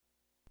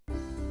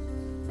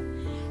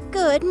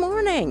Good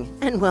morning,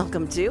 and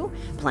welcome to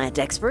Plant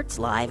Experts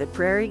Live at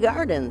Prairie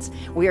Gardens.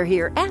 We are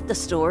here at the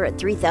store at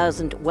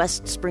 3000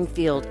 West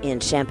Springfield in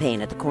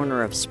Champaign, at the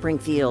corner of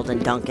Springfield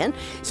and Duncan,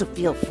 so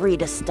feel free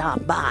to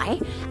stop by.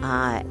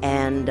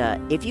 And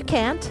if you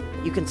can't,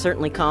 you can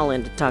certainly call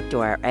in to talk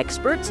to our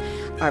experts.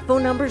 Our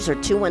phone numbers are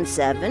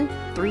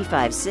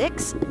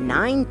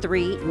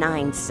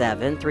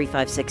 217-356-9397,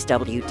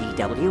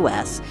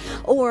 356-WDWS,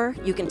 or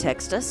you can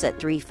text us at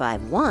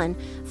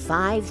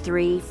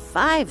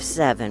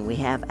 351-5357. We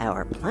have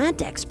our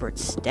plant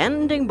experts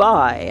standing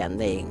by, and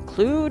they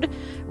include,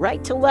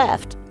 right to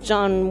left,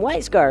 John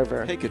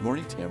Weisgarver. Hey, good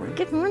morning, Tamera.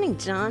 Good morning,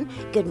 John.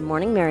 Good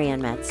morning, Marianne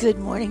Metz. Good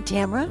morning,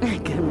 Tamara.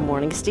 Good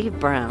morning, Steve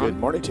Brown. Good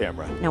morning,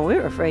 Tamara. Now, we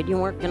were afraid you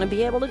weren't going to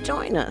be able to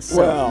join us. So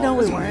Well, No,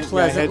 we weren't. I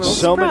pleasant had little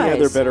so many surprise.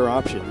 other better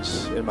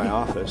options in my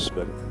office,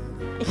 but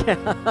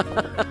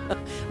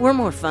We're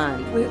more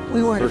fun.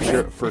 We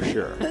weren't. for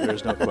sure,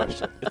 there's no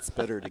question. It's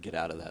better to get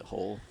out of that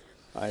hole.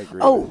 I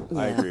agree. Oh.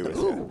 I Yeah. agree with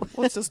you.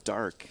 Well, it's just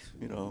dark,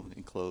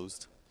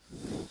 enclosed.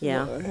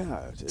 Yeah.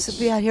 So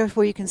be out here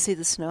where you can see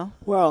the snow.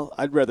 Well,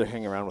 I'd rather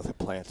hang around with a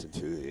plant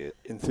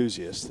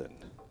enthusiast than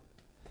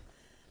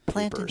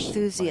Plant Peepers.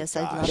 enthusiasts,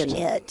 My I'd love gosh. to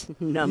Knit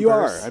numbers. You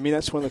are. I mean,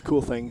 that's one of the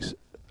cool things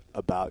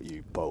about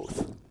you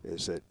both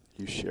is that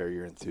you share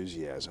your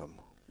enthusiasm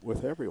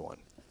with everyone.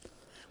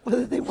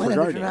 whether they want it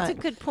or gardening. not. That's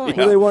a good point.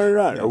 Whether they want it or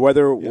not, Yeah. or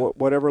whether Yeah.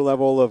 whatever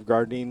level of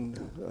gardening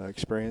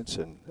experience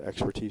and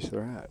expertise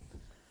they're at,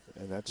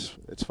 and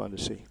it's fun to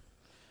see.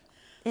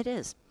 It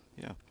is.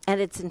 Yeah.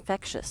 And it's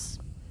infectious,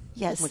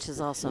 Yes. which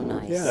is also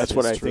nice. Yeah, that's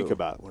what is I think true.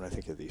 about when I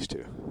think of these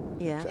two.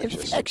 Yeah.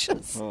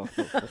 Infectious. Oh.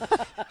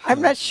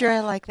 I'm not sure I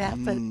like that,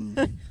 but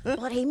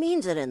But he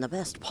means it in the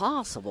best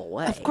possible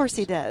way. of course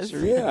he does.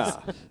 Yeah,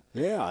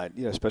 yeah.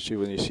 Especially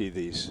when you see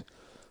these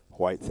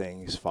white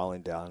things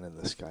falling down in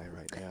the sky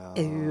right now.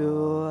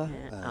 Ew.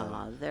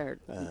 They're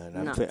And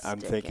not I'm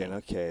sticking. thinking,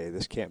 okay,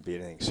 this can't be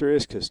anything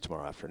serious because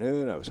tomorrow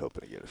afternoon I was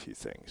hoping to get a few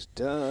things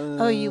done.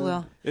 Oh, you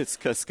will. It's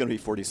going to be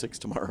 46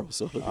 tomorrow,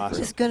 so it'll be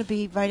Awesome. It's going to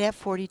be right at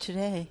 40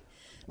 today.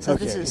 So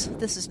Okay. this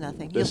is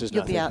nothing. This is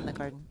You'll be nothing. out in the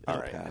garden. All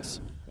It'll right.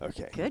 pass.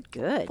 Okay. Good,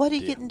 good. What are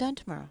you deal. getting done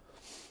tomorrow?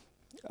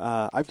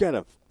 I've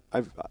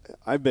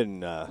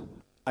been.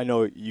 I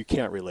know you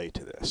can't relate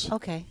to this,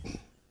 Okay.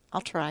 I'll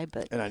try,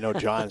 but and I know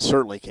John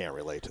certainly can't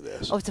relate to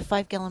this. oh, it's a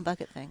 5-gallon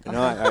bucket thing. You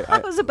know, Okay. I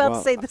was about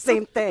well, to say the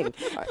same thing.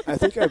 I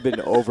think I've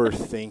been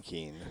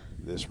overthinking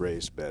this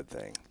raised bed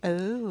thing.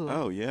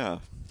 Oh, yeah.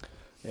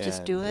 Just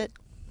And, do it.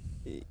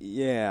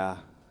 Yeah,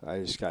 I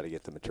just got to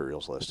get the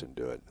materials list and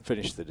do it.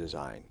 Finish the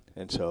design.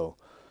 And so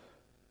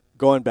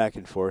going back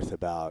and forth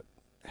about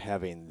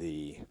having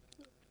the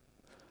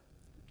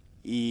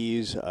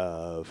ease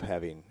of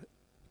having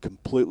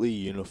completely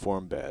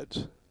uniform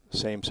beds,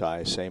 same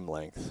size, same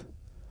length,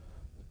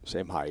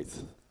 same height,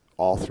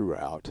 all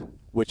throughout,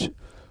 which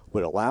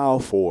would allow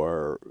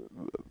for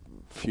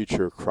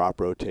future crop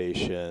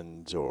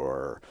rotations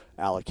or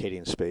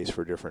allocating space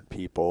for different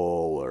people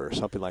or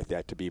something like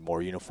that to be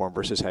more uniform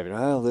versus having,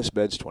 oh, this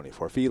bed's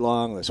 24 feet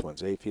long, this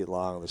one's 8 feet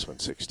long, this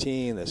one's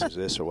 16, this is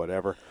this or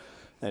whatever.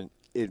 And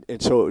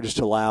so it would just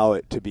allow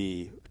it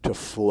to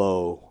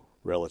flow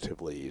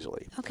relatively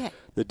easily. Okay.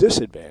 The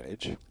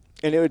disadvantage,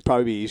 and it would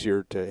probably be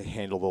easier to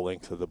handle the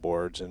length of the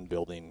boards and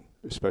building,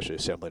 especially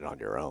assembling on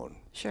your own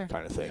Sure.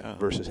 kind of thing, Yeah.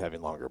 versus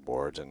having longer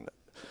boards and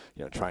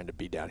trying to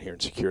be down here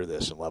and secure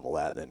this and level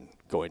that, and then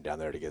going down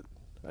there to get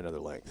another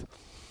length.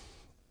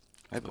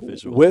 I have a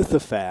visual. With the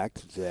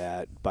fact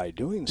that by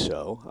doing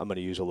so, I'm going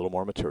to use a little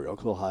more material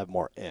because I'll have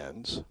more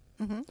ends,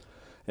 Mm-hmm.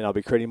 and I'll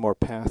be creating more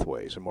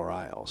pathways and more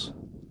aisles.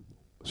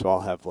 So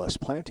I'll have less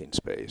planting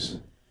space.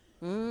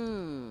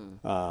 Mm.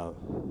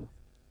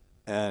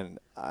 And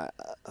I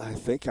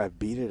think I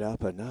beat it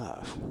up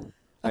enough.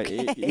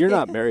 Okay. You're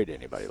not married to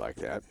anybody like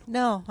that.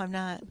 No, I'm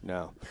not.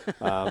 No.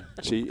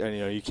 See,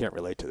 and you can't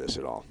relate to this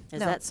at all. Is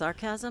No. that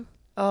sarcasm?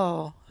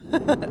 Oh.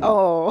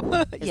 Oh.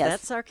 Is yes. that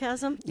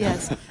sarcasm?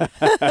 Yes.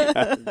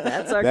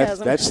 That's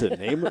sarcasm. That's the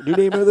new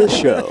name of the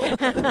show.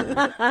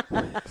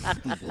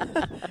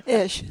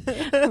 Ish.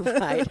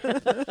 Right.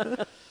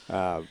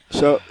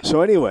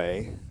 So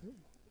anyway,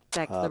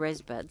 Back to the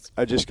raised beds.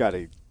 I just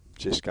gotta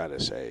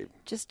say,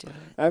 Just do it.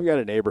 I've got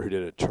a neighbor who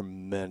did a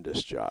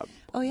tremendous job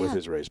Oh, yeah. with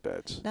his raised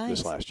beds Nice.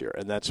 this last year,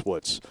 and that's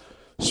what's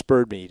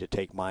spurred me to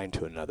take mine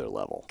to another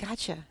level.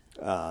 Gotcha.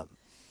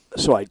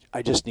 So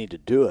I just need to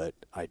do it.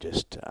 And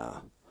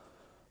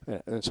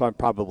so I'm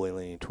probably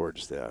leaning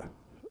towards the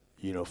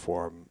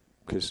uniform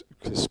because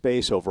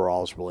space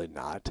overall is really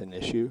not an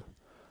issue.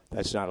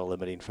 That's not a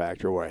limiting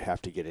factor where I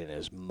have to get in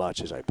as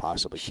much as I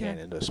possibly can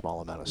Sure. into a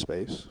smaller amount of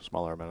space.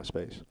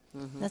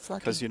 That's lucky.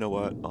 Because you know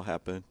what will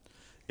happen?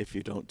 If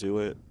you don't do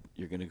it,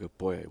 you're going to go,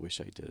 boy, I wish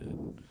I did it.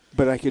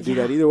 But I could do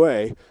that either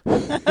way.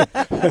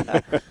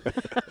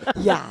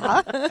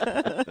 Yeah.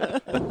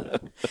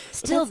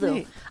 Still, That's though,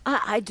 neat.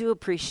 I do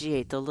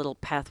appreciate the little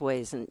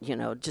pathways and,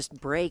 just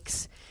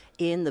breaks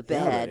in the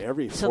Yeah, bed. but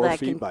every so 4 that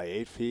feet can, by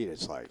 8 feet,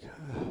 it's like,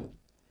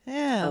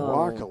 Yeah. Oh.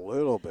 Walk a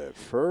little bit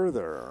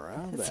further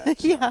around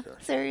that Yeah, sucker,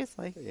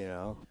 seriously.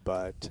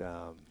 but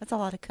That's a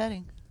lot of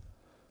cutting.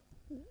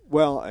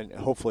 well, and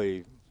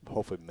hopefully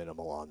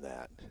minimal on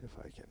that if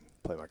I can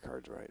play my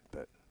cards right.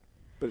 But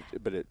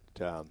it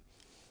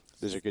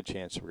there's a good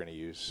chance we're going to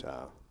use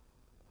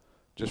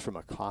just from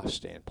a cost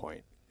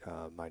standpoint.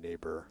 My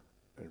neighbor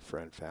and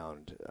friend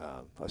found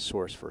a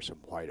source for some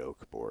white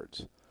oak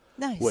boards,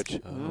 Nice. which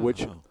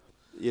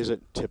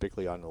isn't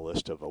typically on the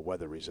list of a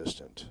weather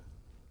resistant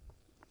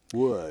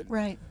wood,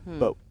 Right.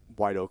 but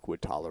white oak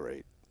would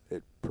tolerate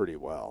it pretty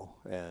well.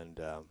 And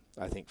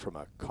I think from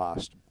a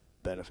cost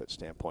benefit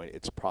standpoint,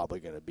 it's probably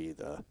going to be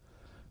the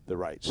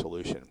right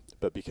solution.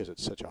 But because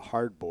it's such a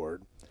hard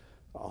board,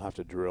 I'll have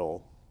to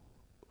drill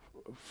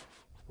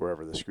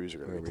wherever the screws are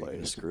going to be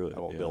placed. Screw it, I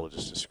won't be able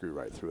just to screw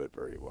right through it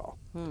very well.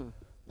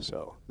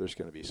 So there's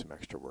going to be some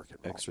extra work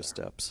involved. Extra there.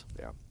 steps.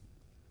 Yeah.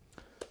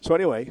 So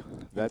anyway,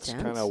 that's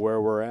Intense. kind of where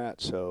we're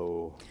at.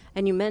 So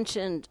And you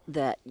mentioned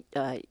that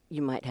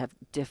you might have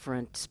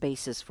different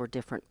spaces for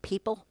different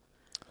people.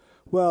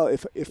 well,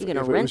 if You going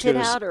to if rent was it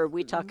gonna out, or are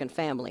we talking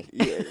family?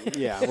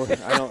 yeah, well,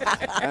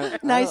 I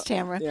Nice, don't-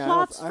 Tamara. yeah, I don't-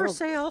 Lots I for don't-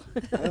 sale.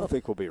 I don't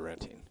think we'll be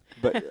renting.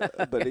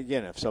 But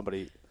again, if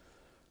somebody,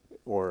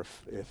 or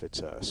if it's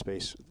a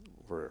space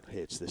where,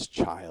 hey, it's this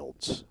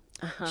child's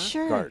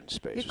Sure. garden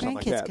space Your or something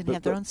like grandkids that. can But-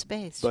 have their but- own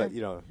space. But,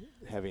 sure.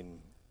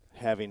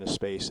 having a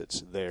space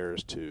that's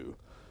theirs to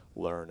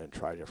learn and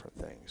try different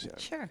things. Yeah.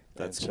 Sure.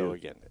 That's and so, cute.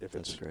 again, if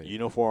That's it's great.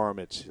 uniform,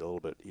 it's a little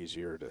bit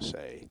easier to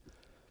say,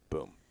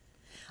 boom.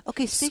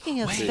 Okay,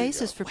 speaking of wait,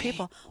 spaces for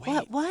people,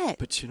 what?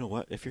 But you know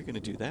what? If you're going to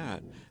do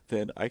that,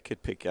 then I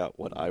could pick out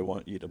what I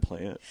want you to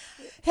plant.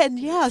 And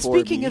yeah, For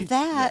speaking me? of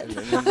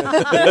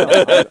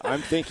that,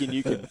 I'm thinking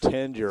you can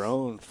tend your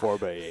own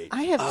 4x8.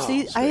 I have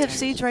I have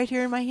seeds right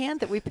here in my hand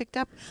that we picked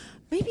up.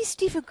 Maybe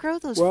Steve would grow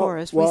those for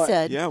us. We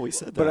said. Yeah, we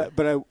said that.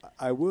 But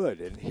I would,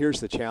 and here's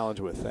the challenge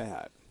with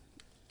that.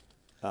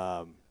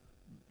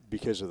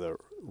 Because of the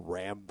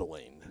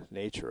rambling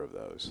nature of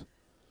those.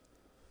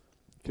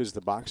 Because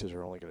the boxes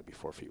are only going to be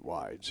 4 feet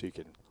wide, so you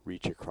can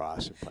reach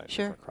across and plant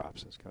Sure. different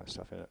crops and this kind of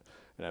stuff in it.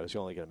 And I was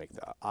only going to make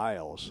the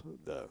aisles,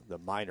 the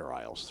minor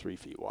aisles, 3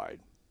 feet wide.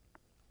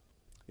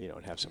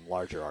 And have some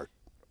larger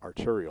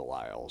arterial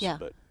aisles, Yeah.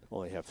 but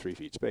only have 3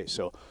 feet space.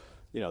 So,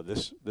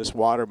 this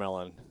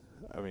watermelon,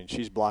 I mean,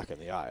 she's blocking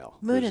the aisle.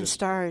 Moon There's and just-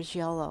 stars,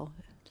 yellow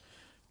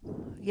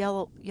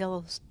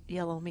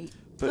meat.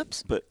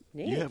 Oops. But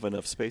Neat. you have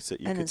enough space that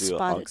you And could then do an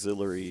spotted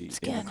auxiliary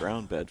skin.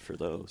 ground bed for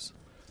those.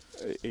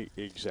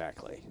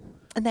 Exactly.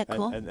 Isn't that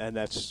cool? And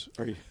that's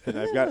Are you?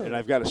 and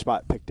I've got a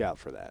spot picked out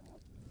for that.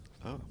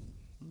 Oh,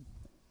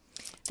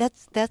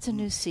 That's a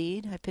new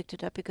seed. I picked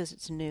it up because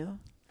it's new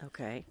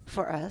Okay.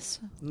 for us.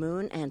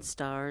 Moon and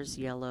Stars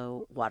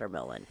yellow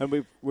watermelon. And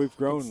we've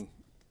grown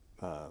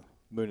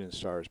moon and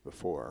stars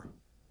before.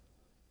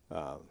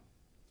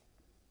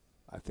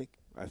 I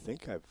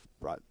think I've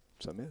brought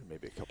some in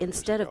maybe a couple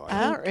Instead years of ago.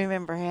 I don't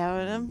remember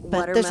having them,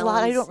 but there's a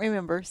lot I Watermelons. don't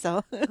remember.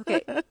 So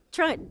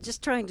Okay,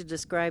 just trying to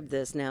describe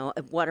this now.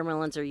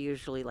 Watermelons are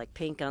usually like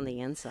pink on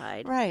the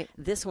inside. Right.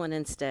 This one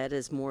instead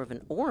is more of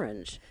an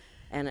orange,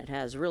 and it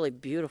has really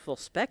beautiful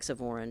specks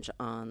of orange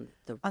on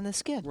the on the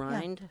skin, yeah.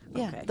 rind.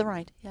 Yeah, Okay. the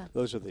rind. Yeah.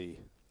 Those are the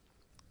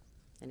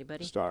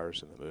Anybody?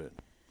 stars and the moon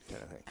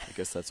kind of thing. I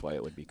guess that's why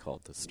it would be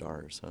called the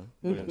stars, huh?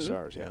 Moon and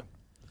stars, yeah.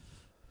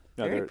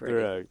 No,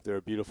 Very they're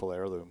a beautiful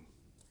heirloom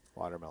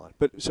watermelon.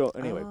 But so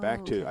anyway,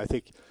 back to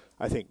okay.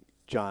 I think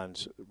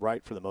John's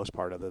right for the most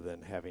part, other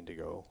than having to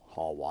go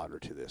haul water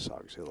to this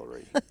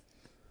auxiliary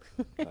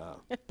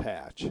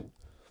patch.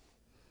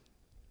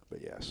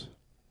 But yes,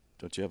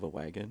 Don't you have a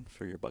wagon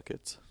for your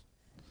buckets?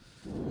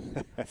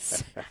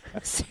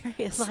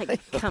 Seriously.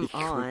 Like, come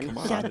on. Come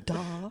on. Yeah,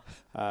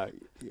 duh.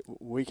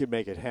 we can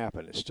make it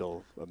happen. It's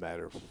still a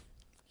matter of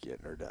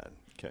getting her done.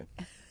 Okay.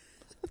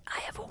 I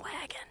have a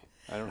wagon.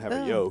 I don't have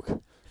a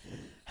yoke.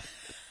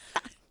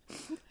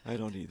 I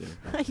don't either.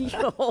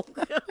 Yo.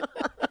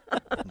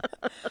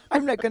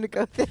 I'm not going to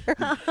go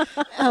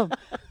there.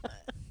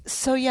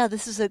 So, yeah,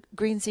 this is a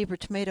green zebra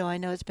tomato. I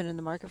know it's been in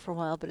the market for a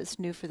while, but it's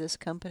new for this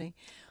company.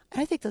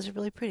 I think those are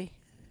really pretty.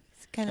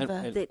 It's kind of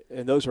a...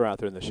 And those are out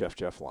there in the Chef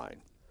Jeff line.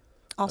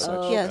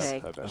 Also, Oh, yes.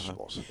 okay. Of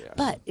vegetables. Yes.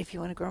 But if you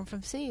want to grow them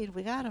from seed,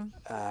 we got them.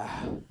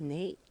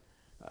 Neat.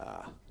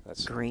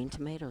 That's Green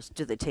tomatoes.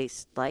 Do they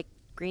taste like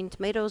green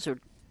tomatoes or?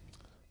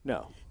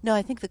 no. No,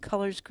 I think the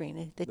color's green.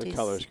 They The taste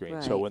color's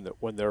green. So right.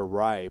 when they're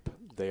ripe,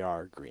 they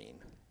are green.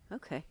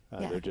 Okay.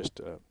 Yeah. They're just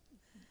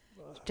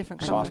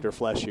different color. softer,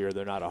 fleshier.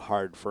 They're not a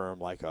hard, firm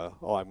like I'm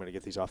going to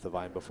get these off the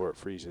vine before it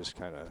freezes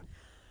kind of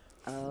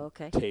Oh,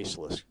 okay.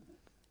 tasteless.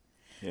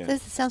 Yeah.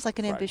 This sounds like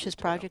an Fried ambitious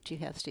potato. project you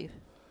have, Steve.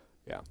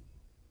 Yeah.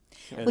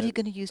 What are you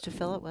going to use to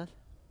fill it with?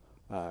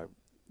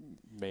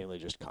 Mainly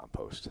just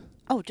compost.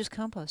 Oh, just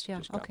compost. Yeah.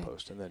 Just Okay.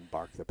 compost, and then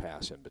bark the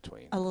pass in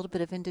between. A little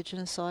bit of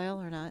indigenous soil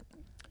or not?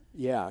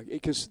 Yeah,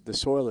 because the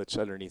soil that's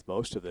underneath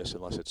most of this,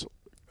 unless it's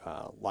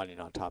lining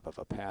on top of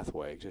a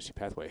pathway, existing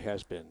pathway,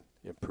 has been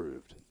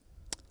improved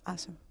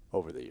Awesome.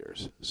 over the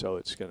years. So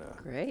it's going to...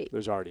 Great.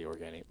 There's already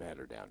organic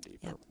matter down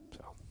deeper. Yep.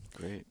 So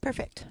Great.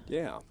 Perfect.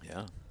 Yeah.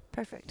 Yeah.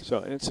 Perfect. So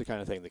and it's the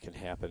kind of thing that can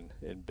happen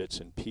in bits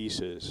and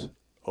pieces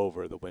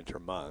over the winter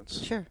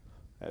months. Sure.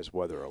 As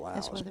weather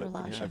allows. As weather but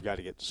allows, yeah. I've got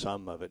to get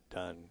some of it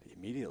done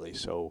immediately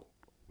so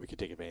we can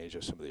take advantage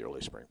of some of the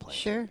early spring planting.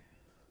 Sure.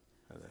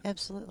 And then-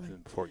 Absolutely.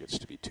 and before it gets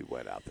to be too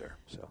wet out there.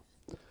 So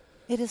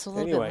It is a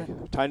little anyway, bit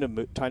wet.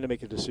 time to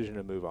make a decision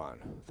and move on.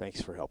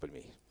 Thanks for helping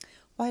me.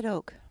 White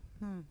oak.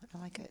 I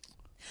like it.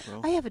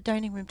 Well, I have a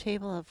dining room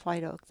table of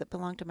white oak that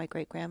belonged to my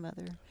great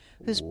grandmother,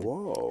 who's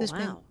Whoa.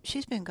 Wow.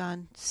 she's been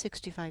gone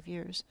 65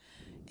 years,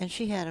 and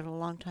she had it a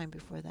long time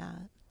before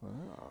that.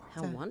 Wow.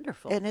 How So-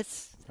 wonderful. And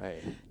it's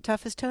Hey.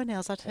 tough as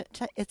toenails.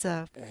 It's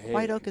a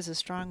white Hey, oak is a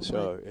strong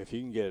So wood. if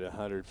you can get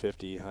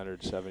 150,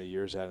 170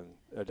 years out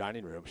in a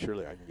dining room,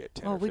 surely I can get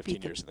 10 Oh, or we 15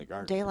 beat the years in the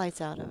garden. daylights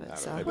out of it. I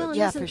So bet well, and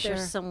yeah, isn't for there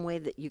sure. some way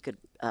that you could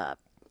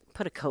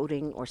put a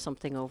coating or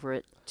something over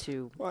it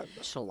to Well,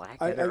 shellac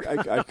it? Or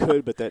I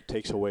could, but that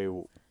takes away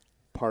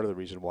part of the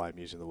reason why I'm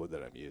using the wood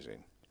that I'm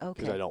using.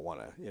 Because okay. I don't want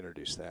to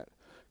introduce that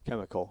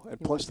chemical. And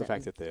plus the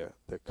fact that the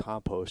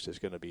compost is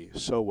going to be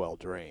so well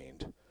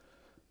drained,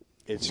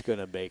 it's going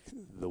to make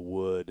the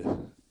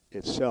wood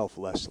itself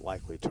less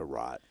likely to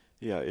rot.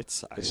 yeah,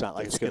 it's It's not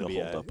like it's going to be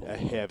hold up a long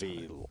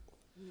heavy, time.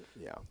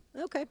 yeah.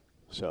 Okay.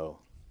 So,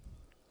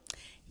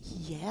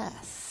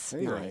 Yes.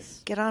 anyway.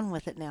 Nice. Get on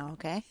with it now,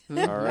 okay?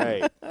 All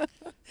right.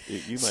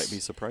 You might be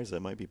surprised. That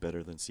might be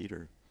better than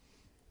cedar.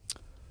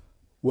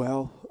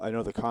 Well, I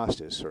know the cost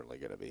is certainly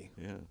going to be.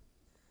 Yeah.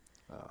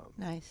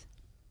 Nice.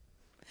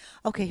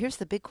 Okay, here's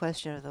the big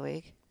question of the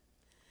week.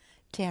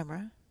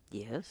 Tamara,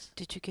 Yes.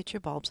 did you get your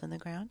bulbs in the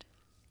ground?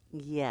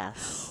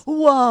 Yes.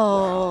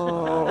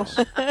 Whoa!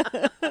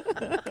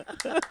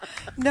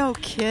 No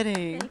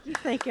kidding.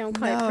 Thank you. I'm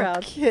quite No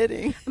proud.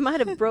 kidding. I might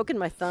have broken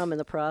my thumb in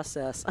the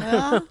process.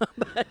 Well,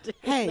 But,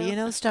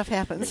 hey, stuff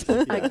happens.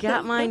 I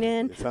got mine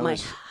in. The thumb My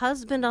is-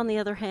 husband, on the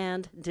other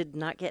hand, did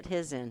not get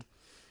his in.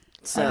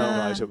 I So, didn't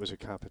realize it was a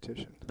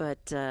competition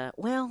but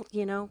well,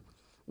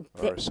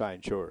 or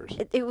assigned chores.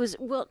 it was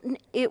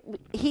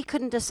he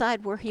couldn't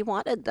decide where he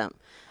wanted them,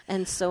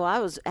 and so I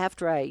was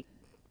after I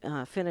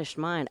finished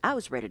mine, I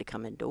was ready to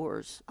come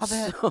indoors. I'll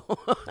bet. So,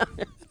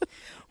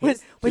 When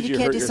Did you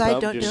hurt can't your decide,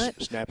 thumb don't do just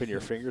it. snapping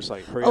your fingers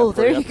like, hurry Oh, up,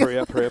 there hurry you up, go. hurry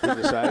up, hurry up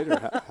and decide?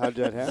 Or how did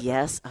that happen?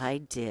 yes, I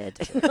did.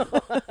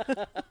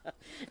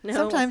 No,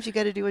 Sometimes you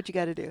got to do what you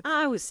got to do.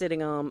 I was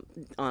sitting on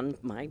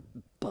my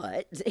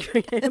butt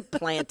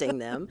planting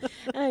them.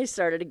 And I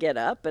started to get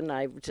up, and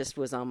I just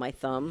was on my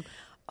thumb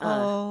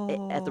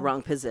at the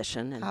wrong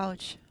position. And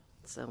Ouch.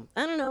 so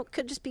I don't know.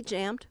 Could just be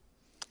jammed.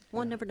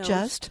 One never knows.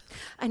 Just?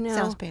 I know.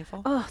 Sounds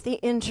painful. Oh, the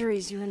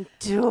injuries you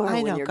endure I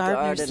when know you're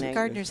gardeners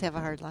gardening. have a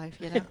hard life,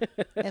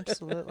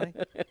 Absolutely.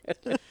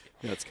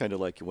 Yeah, it's kind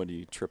of like when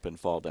you trip and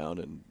fall down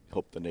and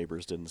hope the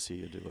neighbors didn't see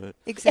you do it.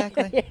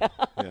 Exactly.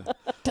 Yeah.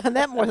 Done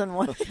that more than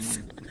once.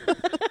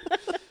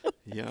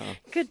 Yeah.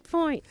 Good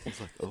point. It's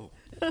like, oh.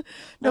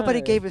 Nobody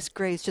gave us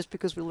grace just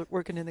because we were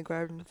working in the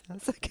garden.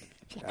 It's like,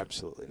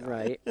 Absolutely not.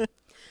 Right.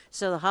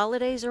 So the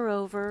holidays are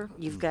over.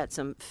 You've got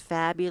some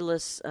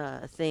fabulous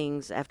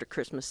things after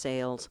Christmas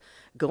sales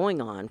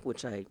going on,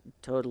 which I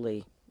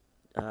totally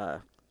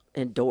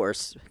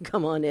endorse.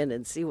 Come on in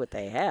and see what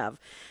they have.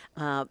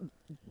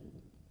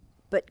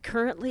 But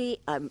currently,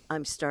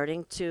 I'm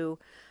starting to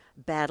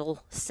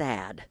battle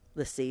SAD,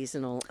 the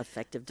seasonal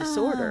affective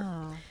disorder.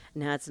 Oh.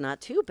 Now, it's not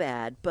too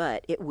bad,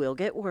 but it will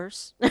get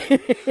worse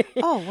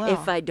oh, wow.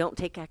 if I don't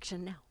take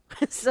action now.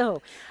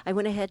 So I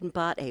went ahead and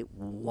bought a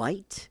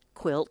white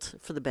quilt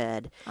for the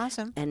bed.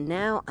 Awesome. And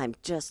now I'm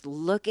just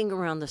looking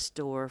around the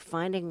store,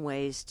 finding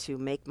ways to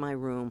make my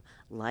room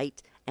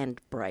light and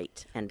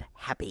bright and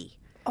happy.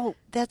 Oh,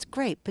 that's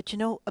great. But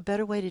a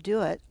better way to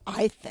do it,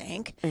 I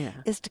think, Yeah.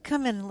 is to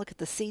come in and look at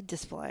the seed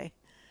display.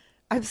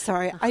 I'm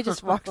sorry, I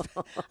just walked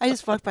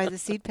by the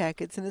seed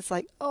packets, and it's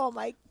like, oh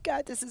my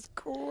God, this is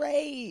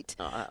great.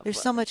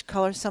 There's so much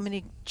color, so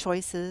many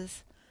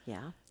choices.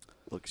 Yeah.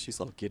 Look,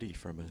 she's all giddy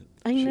from it.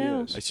 I She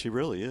know. is. She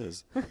really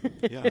is.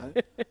 Yeah.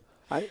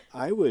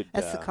 I would.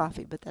 That's the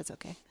coffee, but that's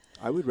okay.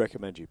 I would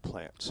recommend you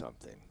plant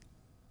something.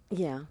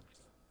 Yeah.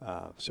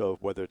 So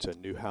whether it's a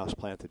new house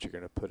plant that you're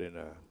going to put in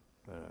a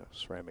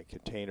ceramic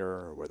container,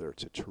 or whether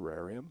it's a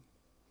terrarium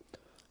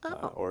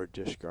or a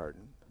dish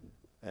garden,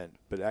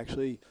 but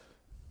actually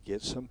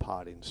get some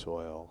potting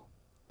soil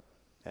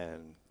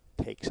and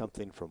take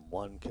something from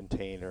one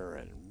container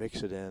and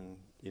mix it in.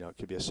 It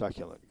could be a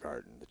succulent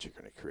garden that you're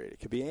going to create. It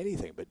could be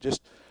anything, but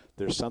just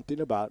there's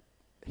something about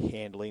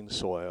handling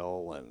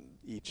soil and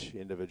each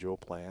individual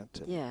plant.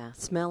 And Yeah.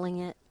 Smelling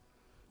it.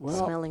 well,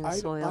 smelling the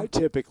soil. I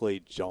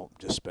typically don't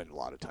just spend a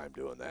lot of time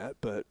doing that,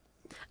 but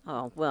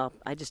Oh, well,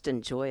 I just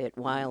enjoy it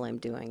while I'm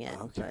doing it.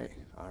 okay,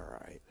 all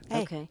right. But,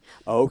 Hey. okay.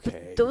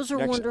 Okay. Those are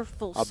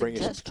wonderful I'll bring you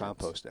some suggestions.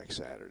 compost next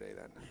Saturday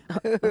then.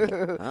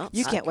 Well,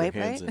 You Stick can't your wait,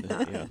 hands right? in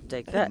it, yeah.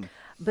 take that.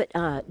 But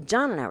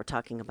John and I were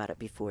talking about it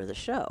before the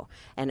show,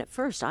 and at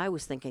first I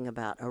was thinking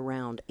about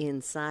around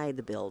inside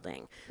the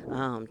building,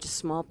 just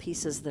small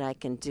pieces that I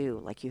can do.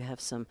 Like you have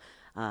some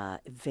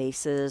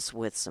vases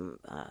with some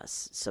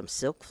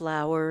silk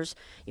flowers.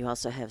 You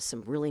also have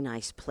some really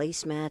nice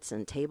placemats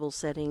and table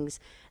settings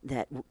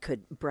that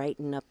could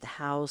brighten up the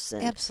house.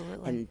 And,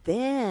 Absolutely. And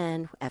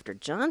then, after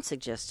John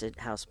suggested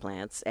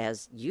houseplants,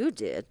 as you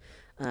did,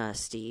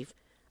 Steve,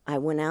 I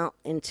went out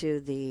into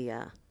the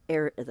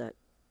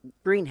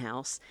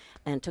greenhouse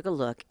and took a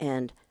look,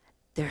 and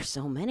there's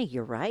so many.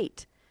 You're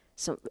right.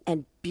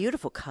 And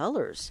beautiful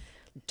colors: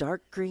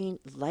 dark green,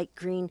 light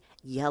green,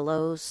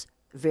 yellows,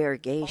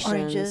 variegations,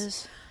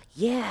 Oranges.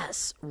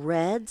 Yes,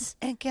 reds.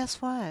 And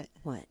guess what?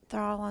 What?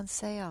 They're all on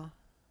sale.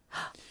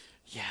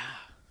 Yeah.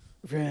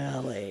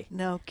 Really?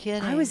 No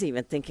kidding. I was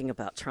even thinking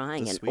about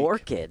trying This an week.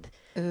 orchid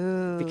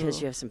Ooh. because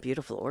you have some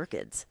beautiful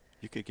orchids.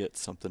 You could get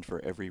something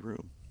for every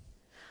room.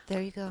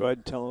 There you go. Go ahead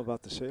and tell them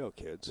about the sale,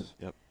 kids.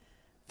 Yep.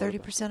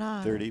 30%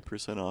 off.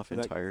 30% off That-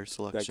 entire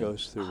selection. That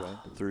goes through when?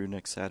 through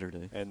next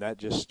Saturday. And that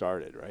just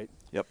started, right?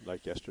 Yep.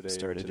 Like yesterday.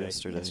 Started today?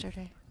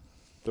 yesterday.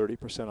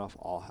 30% off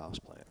all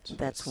houseplants.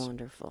 That's Yes.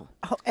 wonderful.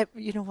 Oh,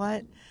 you know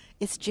what?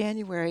 It's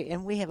January,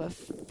 and we have a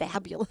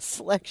fabulous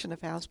selection of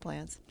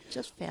houseplants.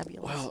 Just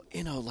fabulous.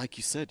 Well, like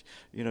you said,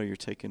 you're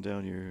taking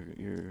down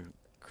your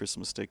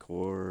Christmas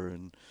decor,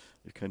 and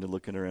you're kind of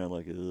looking around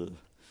like,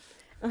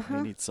 ugh.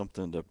 You need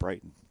something to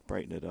brighten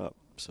it up.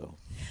 So.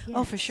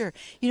 Oh, for sure.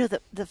 You know,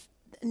 the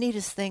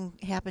neatest thing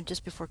happened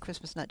just before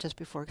Christmas, not just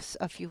before,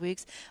 a few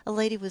weeks. A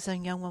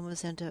young woman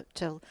was in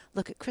to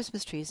look at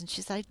Christmas trees, and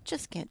she said, I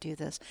just can't do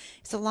this.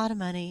 It's a lot of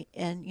money,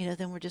 and,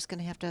 then we're just going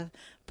to have to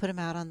put them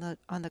out on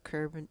the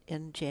curb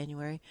in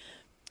January.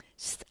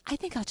 I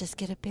think I'll just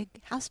get a big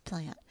house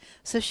plant.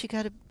 So she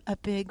got a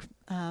big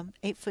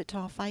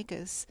 8-foot-tall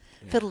ficus,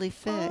 fiddly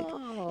fig,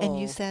 and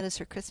used that as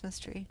her Christmas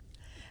tree.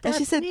 And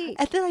she That's said, neat.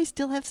 and then I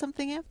still have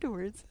something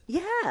afterwards.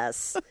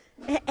 Yes.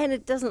 And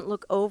it doesn't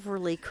look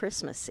overly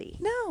Christmassy.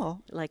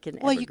 No. Like an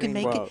Well, you can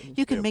evergreen. make Well,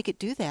 you can yeah. make it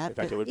do that. In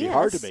fact, but- it would be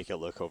hard to Yes. make it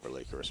look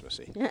overly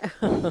Christmassy.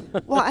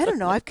 well, I don't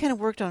know. I've kind of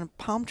worked on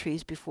palm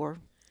trees before,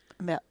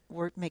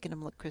 making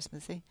them look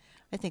Christmassy.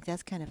 I think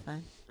that's kind of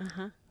fun.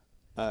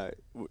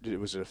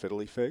 Was it a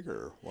fiddly fig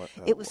or what?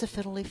 It was a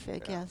fiddly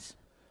fig, yeah. yes.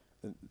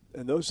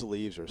 And those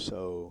leaves are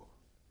so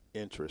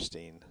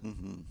interesting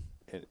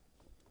in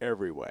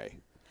every way.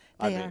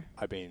 They are.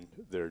 I mean,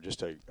 they're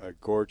just a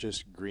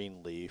gorgeous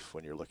green leaf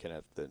when you're looking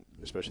at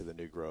especially the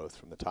new growth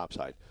from the top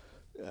side.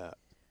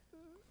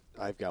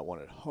 I've got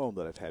one at home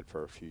that I've had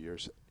for a few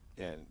years,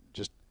 and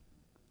just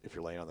if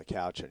you're laying on the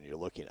couch and you're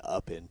looking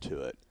up into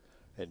it,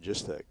 and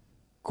just the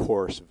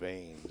coarse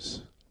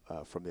veins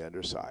from the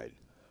underside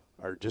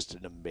are just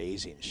an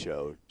amazing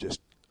show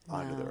just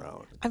onto their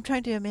own. I'm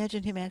trying to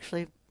imagine him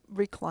actually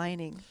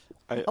reclining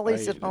while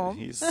he's at home.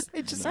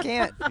 I just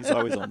can't. He's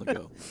always on the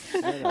go.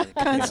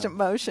 Constant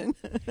motion.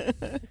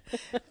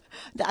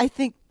 I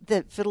think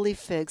that fiddly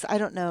figs, I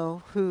don't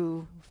know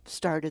who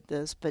started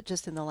this, but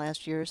just in the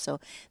last year or so,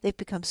 they've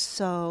become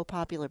so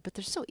popular. But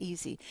they're so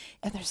easy,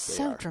 and they're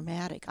so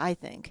dramatic, I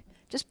think.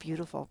 Just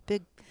beautiful.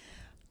 Big,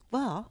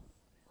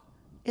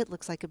 it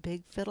looks like a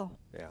big fiddle.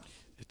 Yeah.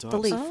 It does. The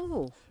leaf.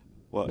 Oh.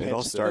 Well, it Hence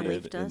all the started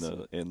leaf in does.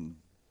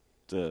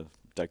 the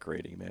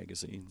decorating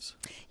magazines.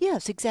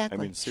 Yes, exactly.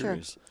 I mean, sure.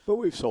 serious. But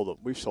we've sold them.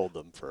 We've sold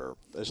them for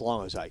as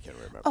long as I can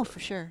remember. Oh, for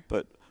sure.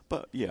 But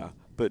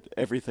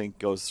everything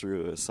goes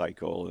through a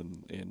cycle,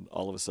 and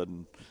all of a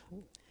sudden,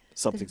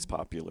 something's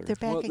popular. They're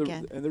back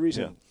again. And the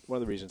reason, one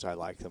of the reasons I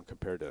like them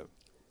compared to,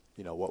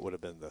 what would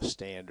have been the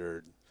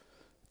standard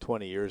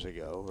 20 years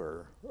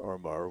ago or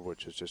more,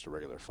 which is just a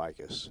regular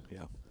ficus.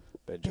 Yeah.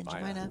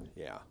 Benjamina.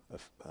 Yeah.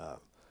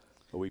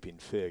 A weeping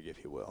fig,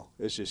 if you will.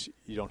 It's just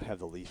you don't have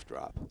the leaf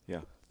drop.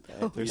 Yeah.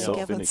 Oh, They're yeah. so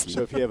Evans. finicky.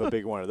 So if you have a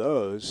big one of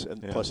those,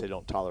 and Yeah. plus they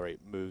don't tolerate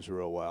moves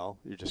real well,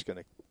 you're just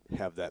going to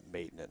have that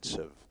maintenance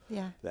of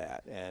Yeah.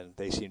 that. And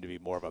they seem to be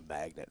more of a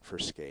magnet for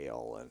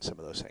scale and some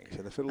of those things.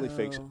 And the fiddly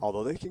figs,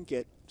 although they can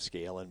get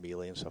scale and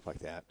mealy and stuff like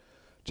that,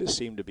 just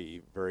seem to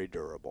be very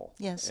durable.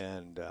 Yes.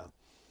 And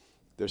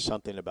there's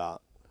something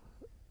about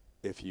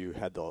if you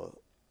had the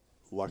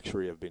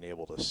luxury of being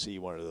able to see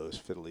one of those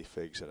fiddly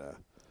figs in a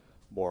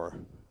more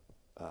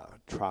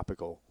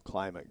tropical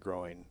climate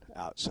growing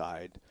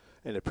outside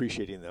and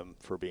appreciating them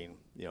for being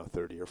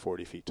 30 or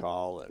 40 feet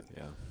tall and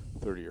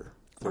 30 or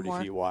 30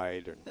 more. feet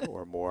wide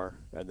or more,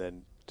 and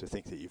then to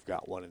think that you've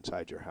got one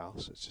inside your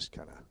house, it's just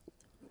kind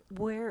of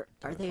Where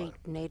are Kinda they fun.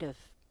 native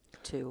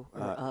to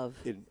or of?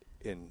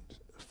 in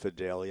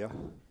Fidelia.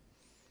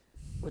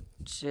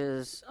 Which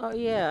is,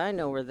 I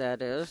know where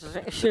that is.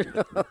 Okay.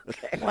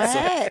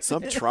 What?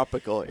 Some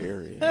tropical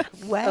area.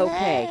 What?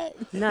 Okay,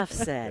 enough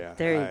said. Yeah,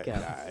 there you I go.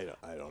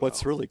 don't know.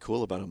 What's really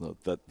cool about them,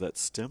 though, that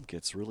stem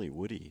gets really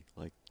woody,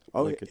 like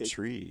a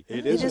tree. It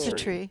It is is a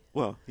tree.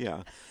 Well,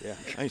 yeah. Yeah.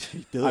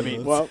 I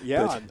mean, well,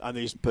 yeah, but- on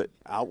these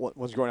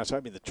ones growing outside,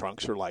 I mean, the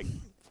trunks are like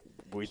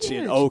we'd see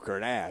an Huge. oak or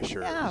an ash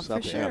or Yeah, for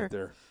something. sure.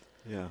 They're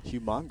Yeah.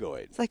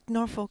 humongoid. It's like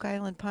Norfolk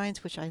Island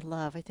pines, which I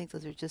love. I think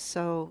those are just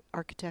so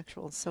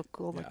architectural and so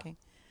cool Yeah. looking.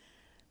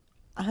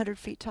 100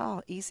 feet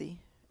tall,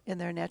 easy, in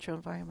their natural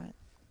environment.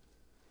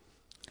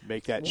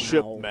 make that Wow.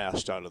 ship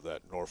mast out of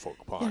that Norfolk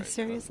pine. Yeah,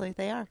 seriously,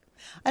 they are.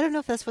 I don't know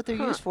if that's what they're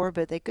Huh. used for,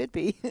 but they could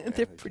be. They're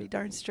they pretty could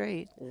darn be.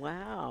 straight.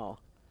 Wow.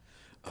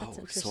 That's Oh, so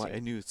interesting. I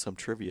knew some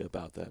trivia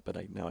about that, but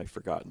now I've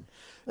forgotten.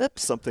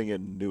 Oops. Something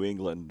in New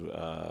England,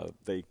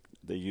 they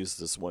use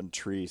this one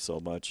tree so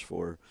much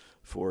for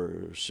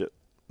ship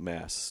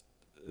masts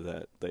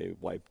that they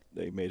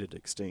made it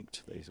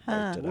extinct. They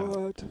wiped it out.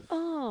 What?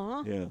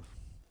 Oh. Yeah.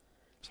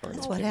 Sorry,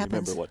 That's I what can't happens.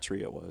 remember what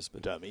tree it was,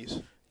 but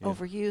Dummies. yeah.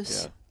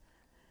 Overuse. Yeah.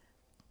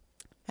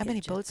 How many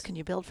Gadgets. boats can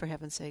you build, for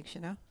heaven's sakes,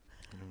 you know?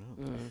 I don't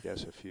know. Mm. I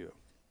guess a few.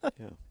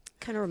 Yeah.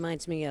 Kind of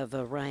reminds me of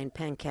Ryan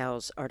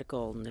Pankow's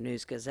article in the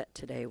News Gazette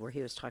today where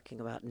he was talking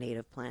about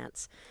native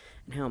plants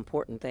and how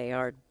important they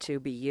are to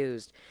be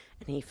used.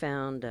 And he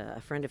found,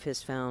 a friend of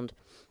his found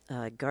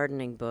a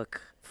gardening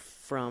book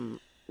from,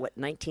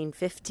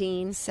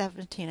 1915?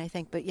 17, I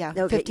think, but yeah,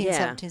 Okay, 15, yeah.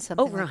 17,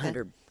 something Over like that.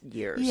 100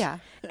 years. Yeah.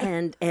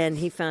 and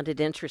he found it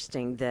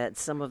interesting that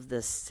some of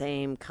the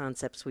same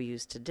concepts we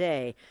use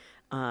today,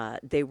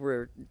 they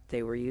were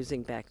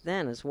using back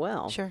then as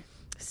well. Sure.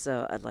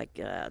 So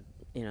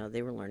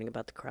they were learning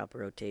about the crop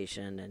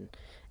rotation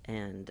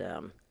and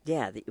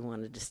that you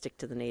wanted to stick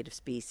to the native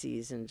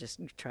species and just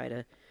try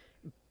to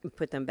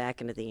put them back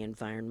into the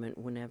environment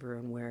whenever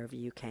and wherever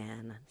you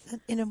can.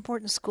 An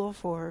important school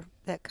for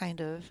that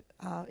kind of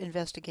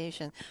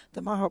investigation.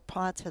 The Marho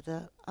plots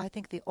are I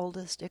think the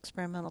oldest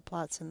experimental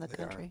plots in the They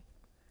country.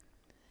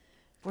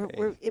 Hey, We're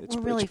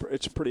really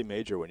it's pretty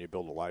major when you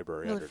build a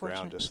library really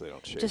underground fortunate. just so they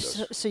don't shade just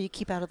those. so you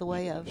keep out of the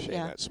way of shade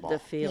yeah. that small The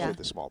field. Yeah.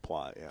 the small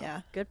plot. Yeah.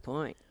 Yeah. Good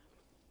point.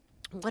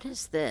 What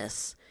is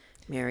this,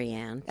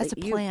 Marianne? That's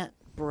that a you plant.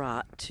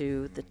 brought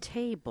to the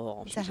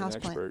table? It's a She's an house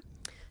plant. expert.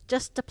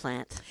 Just a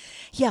plant.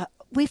 Yeah,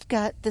 we've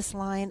got this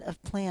line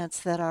of plants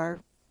that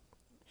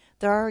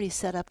they're already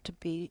set up to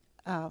be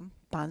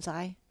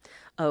bonsai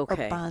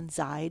Okay. or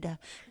bonsai'd.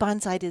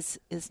 Bonsai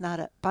is not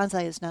a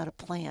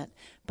plant.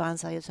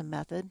 Bonsai is a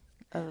method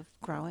of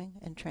growing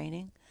and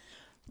training.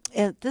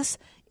 And this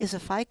is a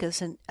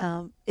ficus, and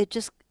it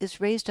just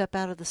is raised up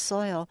out of the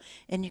soil,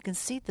 and you can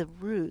see the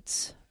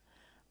roots.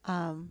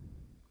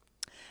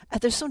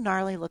 They're so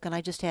gnarly looking.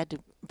 I just had to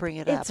bring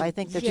it up. It's- I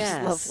think they're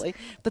yes. just lovely.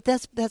 But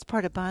that's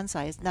part of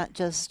bonsai. It's not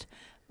just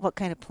what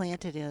kind of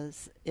plant it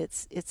is.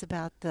 It's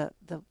about the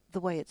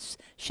way it's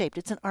shaped.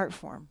 It's an art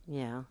form.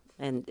 Yeah.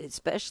 And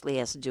especially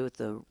has to do with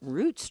the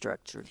root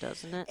structure,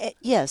 doesn't it?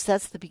 Yes,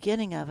 that's the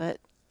beginning of it.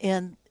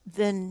 And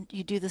then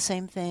you do the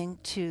same thing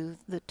to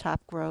the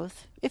top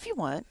growth, if you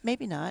want.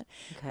 Maybe not.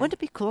 Okay. Wouldn't it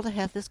be cool to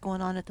have this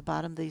going on at the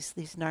bottom,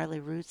 these gnarly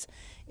roots,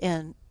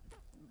 and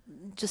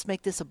just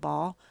make this a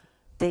ball?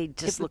 They It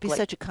just would look be like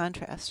such a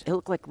contrast. it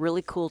looked like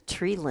really cool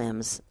tree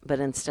limbs, but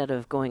instead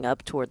of going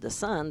up toward the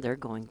sun, they're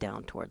going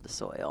down toward the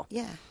soil.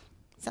 Yeah,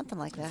 something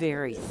like that.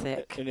 Very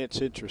thick. And it's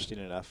interesting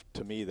enough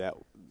to me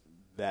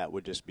that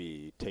would just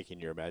be taking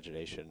your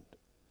imagination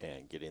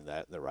and getting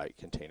that in the right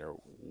container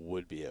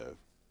would be a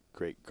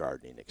great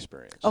gardening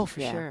experience. Oh, for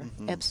Yeah. sure.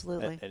 Mhm.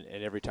 Absolutely. And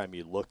every time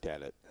you looked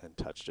at it and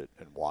touched it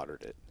and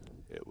watered it,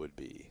 it would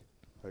be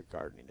a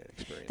gardening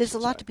experience. There's a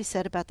lot inside. to be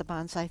said about the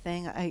bonsai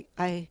thing.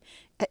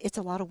 It's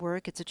a lot of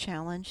work. It's a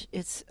challenge.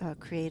 It's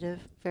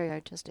creative, very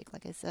artistic,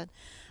 like I said.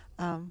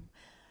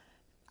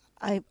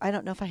 I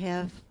don't know if I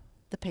have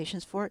the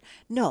patience for it.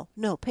 No,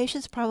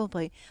 patience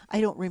probably. I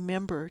don't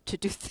remember to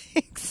do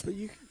things. But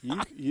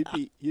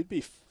you'd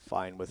be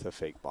fine with a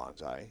fake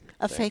bonsai.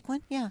 A thing. fake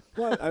one? Yeah.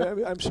 Well,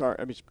 I'm sorry.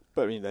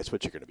 I mean that's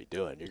what you're going to be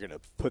doing. You're going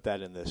to put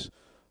that in this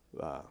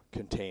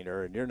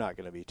container, and you're not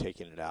going to be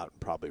taking it out and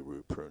probably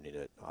root pruning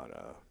it on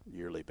a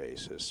yearly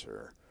basis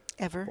or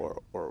Ever.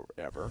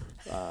 ever.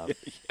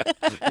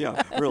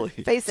 Yeah, really.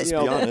 Face it. Let's You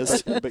be know,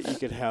 honest. but you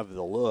could have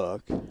the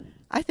look.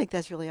 I think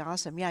that's really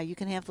awesome. Yeah, you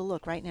can have the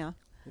look right now.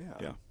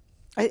 Yeah.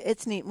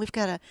 It's neat.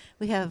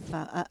 We have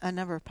a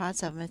number of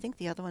pots of them. I think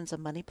the other one's a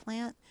money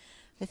plant.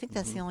 I think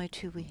that's the only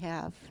two we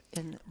have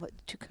in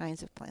two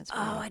kinds of plants. we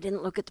Oh, have. I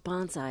didn't look at the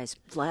bonsais.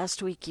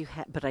 Last week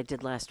but I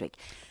did last week.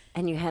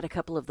 And you had a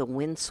couple of the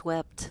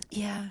windswept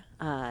Yeah,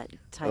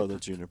 type. Oh, the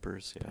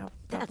junipers. Yeah.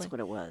 That's probably. what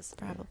it was.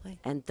 Probably.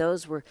 And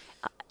those were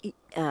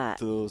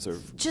Those are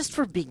just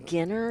for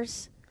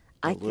beginners.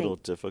 a I little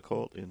think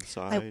difficult I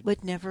inside.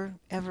 would never,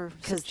 ever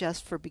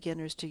suggest for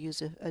beginners to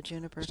use a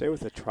juniper. Stay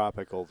with a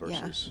tropical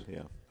Yeah. versus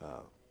Yeah.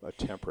 a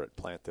temperate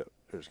plant that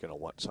is going to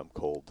want some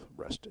cold,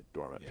 rested,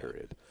 dormant Yeah.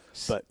 period.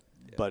 Yeah.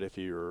 But if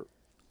you're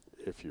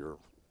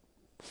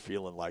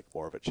feeling like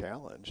more of a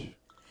challenge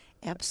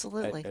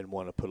Absolutely. and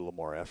want to put a little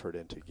more effort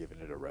into giving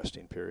it a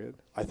resting period,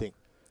 I think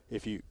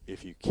if you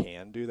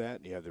can do that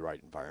and you have the right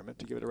environment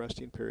to give it a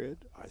resting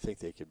period, I think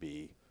they could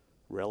be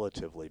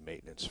relatively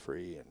maintenance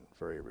free and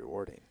very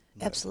rewarding.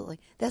 Absolutely.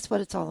 That's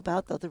what it's all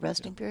about, though, the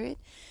resting period.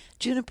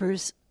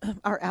 Junipers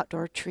are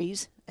outdoor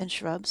trees and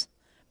shrubs,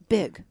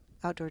 big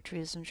outdoor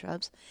trees and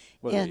shrubs.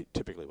 Well, And they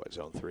typically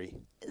zone 3.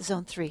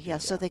 zone 3, yeah,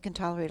 so they can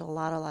tolerate a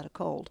lot of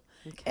cold.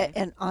 Okay.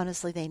 And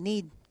honestly, they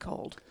need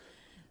cold.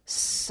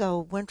 So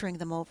wintering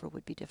them over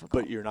would be difficult.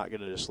 But you're not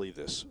going to just leave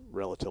this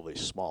relatively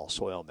small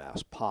soil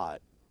mass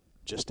pot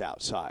just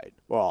outside.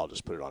 Well, I'll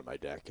just put it on my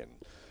deck, and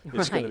it's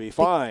Right. going to be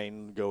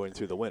fine going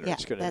through the winter. Yeah,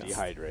 it's going to that's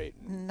dehydrate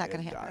and, not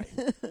gonna and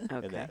happen. die.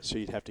 Okay. So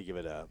you'd have to give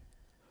it a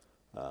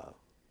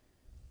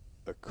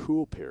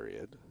cool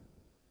period,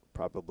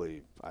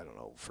 probably, I don't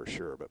know for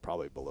sure, but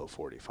probably below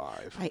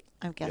 45.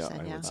 I'm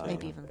guessing, I yeah, would say,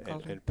 maybe even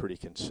colder. and pretty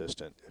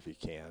consistent if you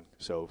can.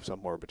 So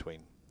somewhere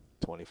between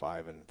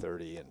 25 and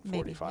 30 and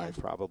Maybe, 45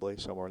 yeah. probably,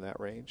 somewhere in that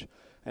range.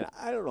 And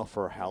I don't know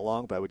for how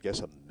long, but I would guess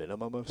a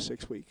minimum of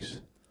 6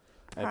 weeks.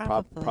 And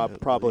Probably.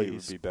 probably At would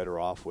least. be better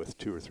off with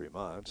 2 or 3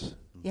 months.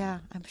 Yeah,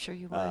 I'm sure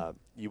you would.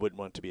 You wouldn't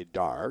want it to be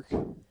dark.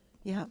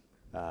 Yeah.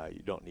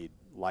 You don't need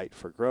light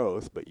for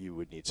growth, but you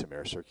would need some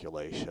air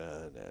circulation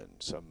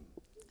and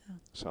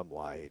some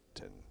light.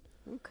 And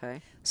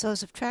Okay. So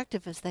as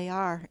attractive as they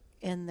are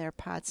in their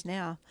pots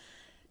now,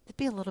 it'd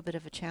be a little bit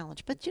of a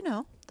challenge. But,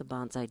 The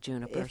bonsai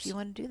junipers. if you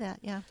want to do that,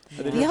 yeah.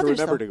 then you The have to others,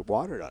 remember though- to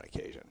water it on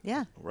occasion.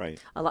 Yeah, Right.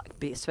 A lot,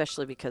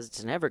 especially because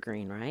it's an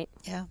evergreen, right?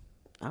 yeah.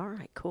 All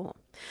right, cool.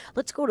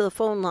 Let's go to the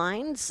phone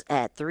lines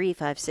at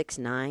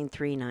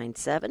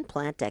 356-9397.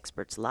 Plant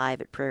Experts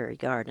live at Prairie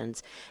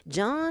Gardens.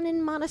 John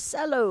in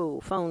Monticello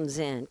phones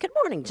in. Good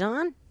morning,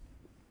 John.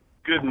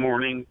 Good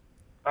morning.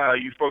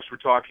 You folks were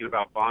talking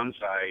about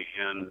bonsai,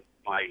 and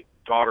my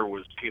daughter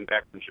came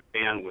back from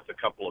Japan with a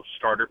couple of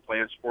starter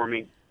plants for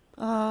me,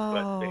 but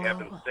Oh.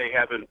 they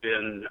haven't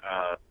been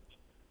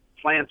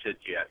planted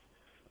yet.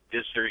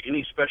 Is there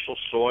any special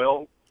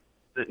soil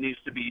that needs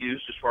to be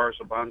used as far as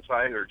a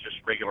bonsai, or just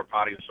regular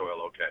potting soil?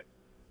 Okay.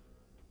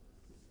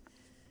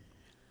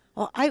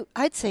 Well,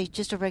 I'd say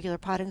just a regular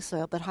potting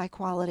soil, but high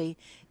quality,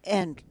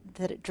 and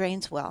that it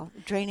drains well.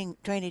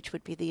 Drainage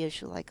would be the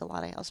issue, like a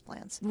lot of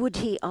houseplants. Would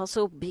he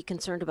also be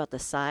concerned about the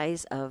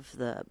size of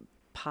the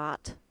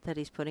pot that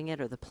he's putting it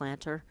or the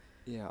planter?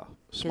 Yeah,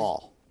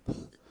 small.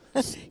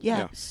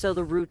 Yeah. So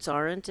the roots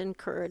aren't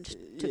encouraged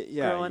to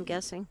grow, I'm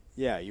guessing?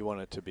 Yeah, you want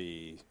it to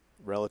be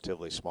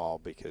relatively small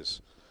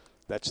because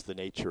that's the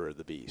nature of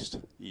the beast.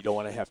 You don't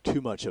want to have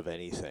too much of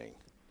anything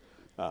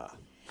for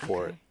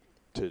Okay.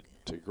 it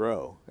to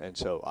grow. And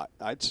so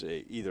I'd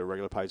say either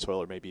regular potting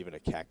soil or maybe even a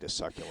cactus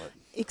succulent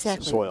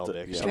Exactly. soil The-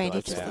 mix. yeah, something Drainage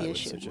like is that. the would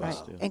issue, suggest,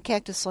 right? yeah. And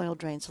cactus soil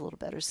drains a little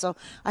better. So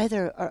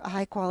either a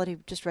high quality,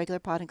 just regular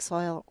potting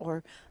soil,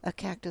 or a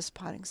cactus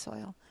potting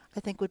soil, I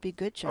think would be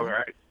good, John. All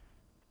right.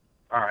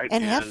 All right.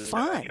 And have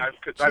fun.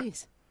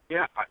 Jeez.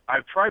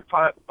 I've tried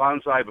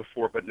bonsai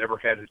before, but never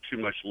had too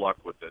much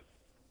luck with it.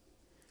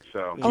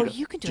 So Oh,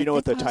 you can do. Do you know it.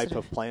 what the Think type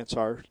positive. of plants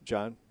are,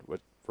 John?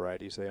 What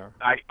varieties they are?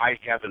 I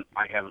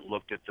haven't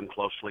looked at them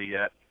closely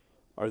yet.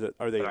 Are they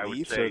But I would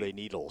leaves or say- are they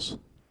needles?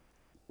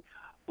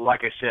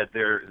 Like I said,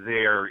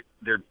 they're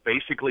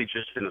basically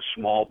just in a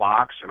small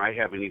box, and I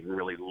haven't even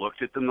really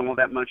looked at them all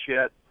that much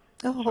yet.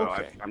 Oh, So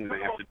Okay. I'm going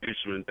to have to do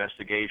some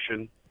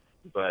investigation.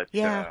 But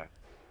Yeah.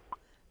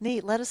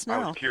 Neat. Let us I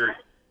know. was curious.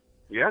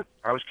 Yeah,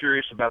 I was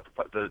curious about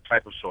the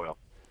type of soil.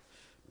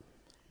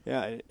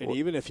 Yeah, and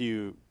even if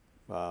you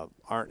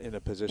aren't in a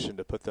position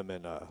to put them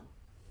in a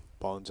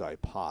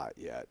bonsai pot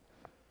yet,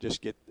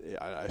 just get.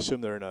 I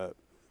assume they're in a.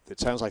 It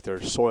sounds like they're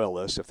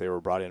soilless if they were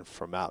brought in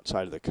from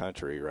outside of the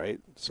country, right?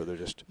 So they're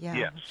just Yeah.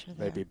 Yes. I'm sure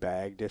they maybe are.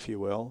 bagged, if you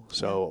will.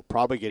 So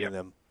probably getting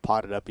them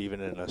potted up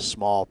even in a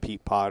small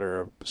peat pot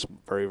or a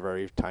very,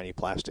 very tiny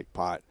plastic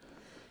pot,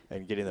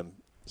 and getting them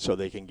so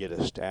they can get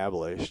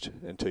established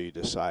until you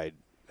decide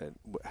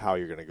how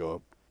you're going to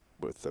go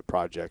with the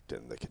project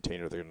and the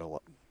container they're going to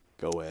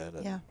go in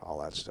and Yeah.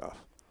 all that stuff.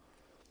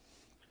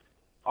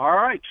 All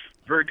right,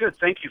 very good.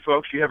 Thank you,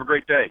 folks. You have a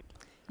great day.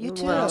 You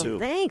too. Well, too.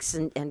 thanks,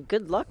 and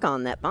good luck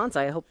on that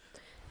bonsai. I hope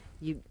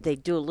they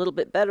do a little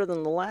bit better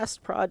than the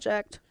last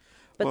project.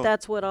 But Well-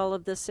 that's what all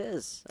of this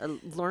is, a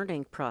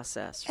learning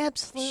process.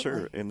 Absolutely.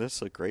 Sure, and this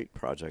is a great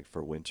project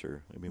for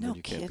winter. I mean, No when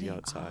you can't be kidding.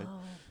 outside.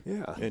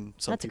 Yeah. And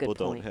some That's a good people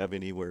don't point. have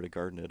anywhere to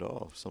garden at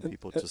all. Some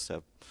people just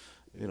have,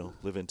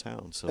 live in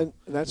town. So And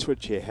that's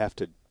what you have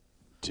to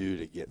do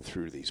to get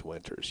through these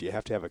winters. You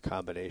have to have a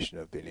combination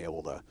of being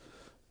able to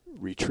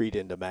retreat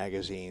into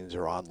magazines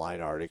or online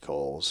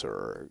articles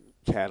or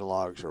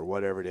catalogs or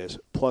whatever it is,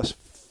 plus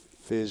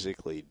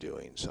physically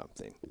doing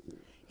something.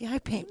 Yeah, I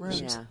paint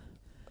rooms. Yeah.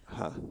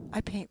 Huh?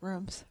 I paint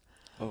rooms.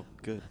 oh,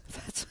 good.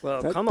 That's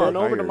Well, That- come that- on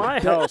over to my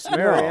that- house, No,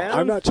 Marianne.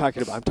 I'm not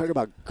talking about. I'm talking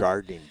about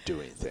gardening,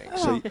 doing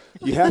things. So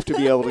you have to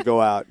be able to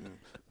go out and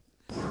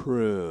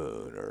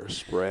prune or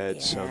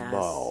spread some Yes.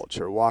 mulch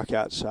or walk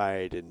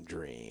outside and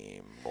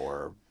dream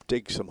or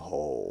dig some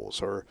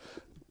holes or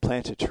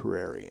plant a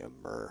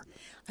terrarium or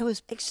I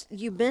was.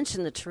 You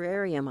mentioned the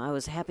terrarium. I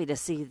was happy to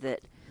see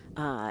that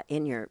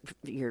in your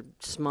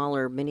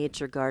smaller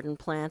miniature garden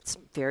plants,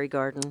 fairy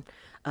garden,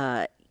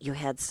 you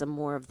had some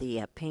more of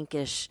the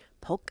pinkish.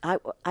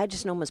 I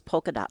just know them as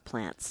polka dot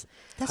plants.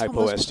 That's what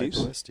most,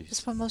 hypoestes.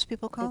 that's what most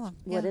people call them.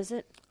 What is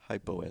it?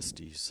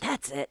 Hypoestes.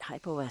 That's it,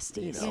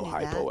 hypoestes. You know, knew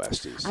that.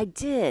 hypoestes. I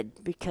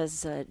did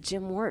because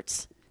Jim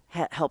Wirtz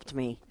helped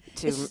me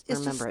to It's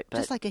remember it. But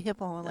just like a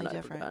hippo, only then I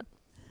different. forgot.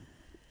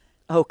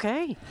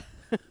 Okay.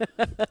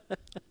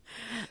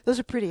 Those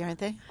are pretty, aren't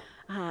they?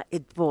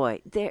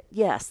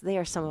 They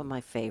are some of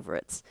my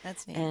favorites.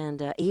 That's neat.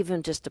 And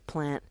even just to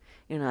plant,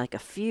 like a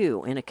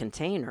few in a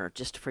container,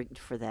 just for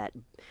that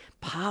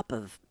pop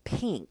of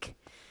pink.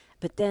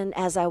 But then,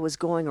 as I was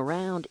going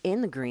around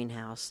in the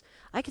greenhouse,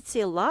 I could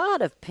see a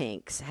lot of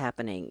pinks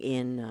happening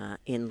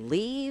in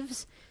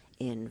leaves,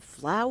 in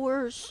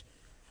flowers,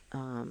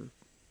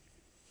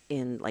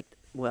 in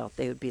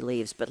they would be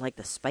leaves, but like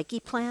the spiky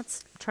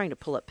plants. I'm trying to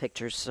pull up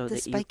pictures so The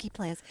that spiky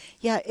plants.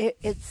 Yeah,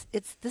 it's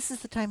this is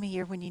the time of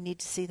year when you need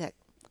to see that,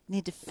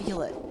 need to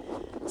feel it.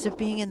 So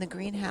being in the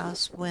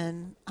greenhouse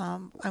when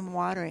I'm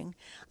watering,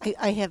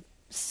 I have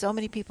so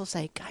many people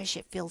say, "Gosh,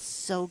 it feels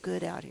so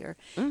good out here,"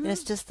 and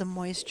it's just the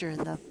moisture and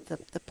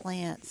the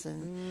plants,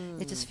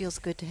 and it just feels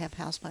good to have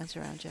houseplants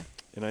around you.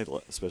 And I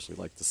especially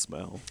like the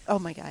smell. Oh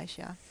my gosh,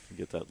 yeah. You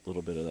get that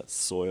little bit of that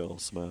soil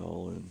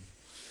smell and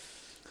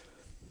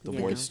the Yeah.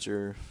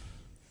 moisture.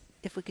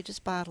 If we could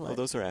just bottle Oh, it.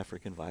 those are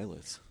African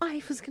violets.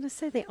 I was going to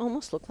say they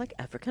almost look like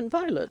African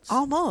violets.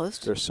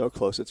 Almost. They're so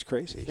close, it's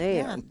crazy. They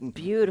Yeah. are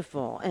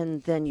beautiful.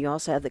 And then you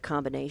also have the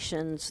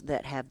combinations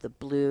that have the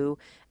blue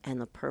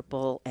and the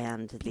purple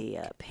and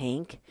the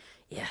pink.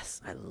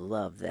 Yes, I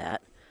love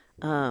that.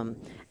 And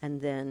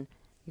then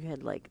you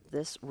had like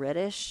this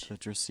reddish. The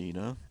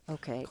Dracaena.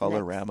 Okay.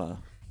 Colorama.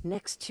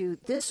 Next to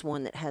this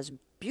one that has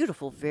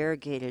beautiful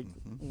variegated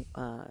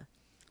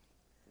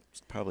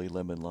It's probably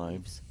lemon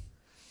lime.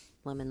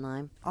 lemon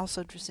lime.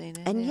 Also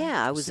Dracaena. And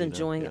yeah, I was Dracaena,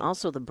 enjoying yeah.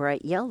 also the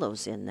bright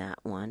yellows in that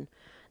one.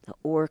 The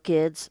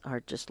orchids are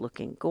just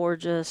looking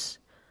gorgeous.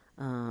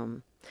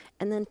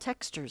 And then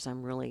textures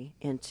I'm really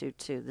into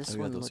too. This Oh, yeah,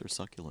 one those looked,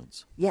 are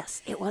succulents.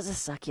 yes, it was a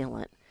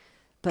succulent.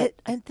 But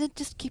and then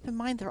just keep in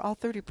mind they're all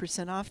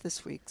 30% off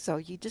this week, so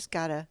you just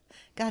gotta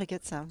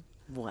get some.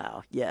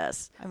 wow,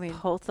 yes. I mean-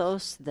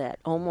 pothos that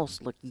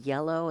almost look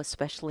yellow,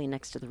 especially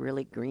next to the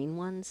really green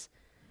ones.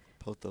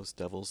 Pothos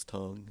Devil's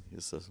Tongue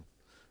is a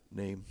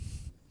name,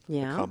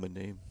 Yeah. a common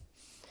name.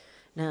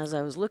 Now, as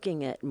I was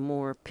looking at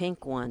more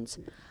pink ones,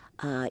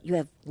 you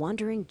have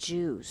Wandering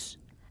Jews.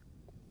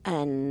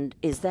 And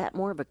is that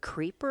more of a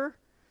creeper?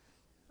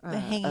 A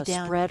hanging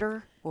down.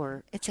 spreader?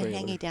 Or It's a Trailer,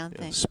 hanging down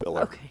yeah, thing.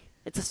 Spiller. okay,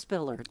 it's a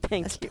spiller.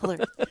 Thank A you. spiller.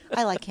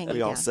 I like hanging We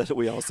down. all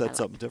said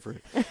something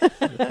different, but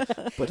And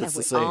it's we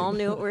the same. all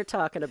knew what we were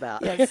talking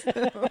about. Yes,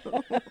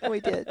 we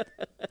did.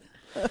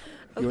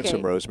 You want some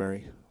Okay.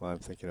 rosemary while I'm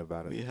thinking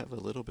about it? We have a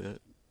little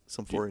bit,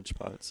 some 4-inch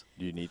pots.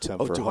 Do you need some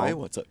Oh, for do home? I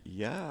want some?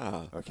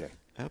 Yeah, Okay.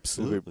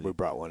 absolutely. We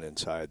brought one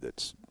inside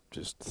that's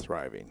just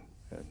thriving.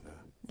 And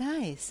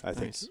Nice. I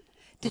think. Nice.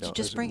 Did you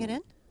just bring it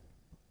in?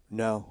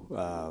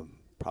 No.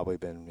 Probably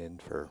been in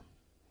for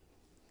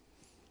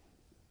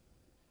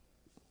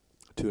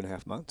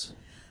 2.5 months.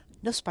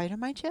 No spider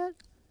mites yet?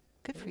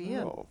 Good for you.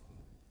 Oh.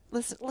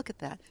 Listen, look at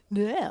that.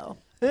 No.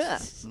 Yeah.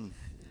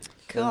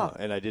 Cool. No,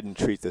 and I didn't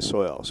treat the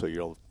soil, so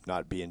you'll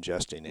not be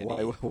ingesting any.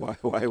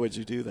 Why would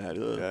you do that?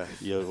 Ugh.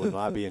 You will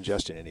not be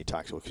ingesting any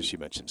toxin because you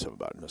mentioned something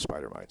about no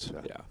spider mites.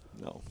 Yeah,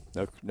 no.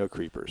 No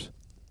creepers.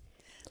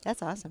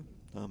 That's awesome.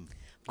 Um,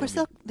 Of course,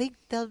 I mean,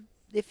 they'll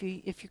if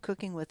you're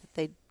cooking with it,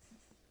 they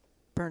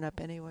burn up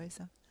anyway.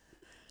 So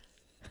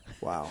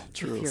Wow.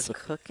 true. If you're So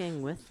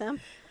cooking with them?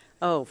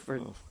 Oh,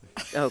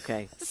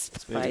 okay.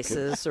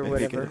 Spices or maybe you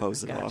whatever. can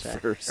hose it off Gotcha.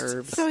 first.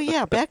 Herbs. So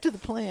yeah, back to the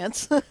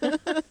plants.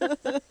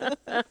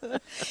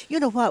 You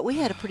know what? We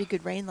had a pretty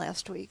good rain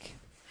last week.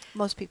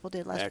 Most people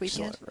did last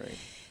Excellent weekend. rain.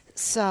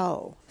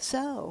 So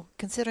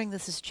considering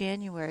this is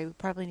January, we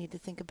probably need to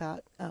think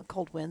about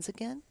cold winds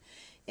again,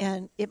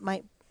 and it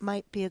might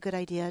be a good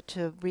idea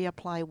to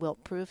reapply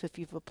wilt proof if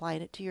you've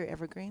applied it to your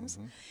evergreens.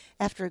 Mm-hmm.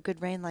 After a good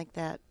rain like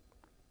that,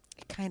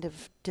 it kind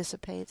of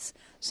dissipates,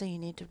 so you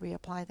need to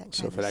reapply that.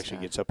 So kind if of it actually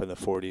stuff. gets up in the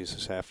 40s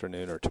this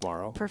afternoon or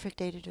tomorrow, Perfect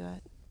day to do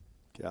it.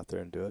 get out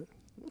there and do it.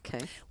 Okay.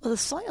 Well, the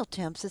soil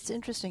temps, it's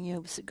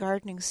interesting,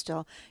 gardening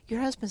still,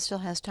 your husband still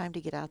has time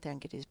to get out there and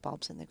get his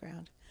bulbs in the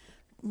ground.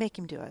 Make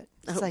him do it.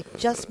 It's like,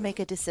 just make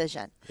a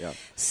decision. Yeah.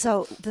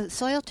 So the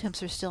soil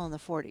temps are still in the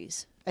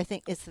 40s. I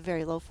think it's the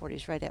very low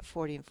 40s, right at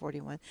 40 and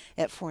 41,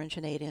 at 4-inch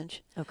and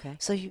 8-inch. Okay.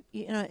 So, you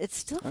know, it's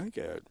still... I think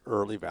an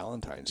early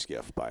Valentine's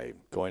gift by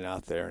going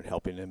out there and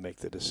helping him make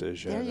the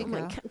decision. There you Oh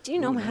my go. God. Do you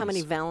know Ooh, how many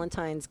nice.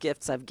 Valentine's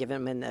gifts I've given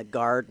him in the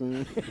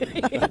garden?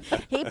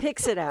 He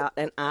picks it out,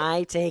 and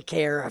I take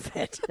care of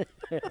it.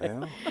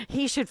 Yeah.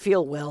 He should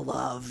feel well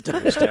loved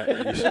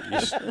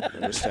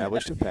You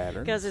established a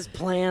pattern. because his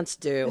plants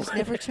do. There's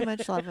never too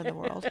much love in the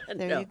world.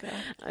 There No, you go.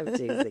 I'm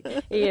teasing.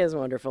 He is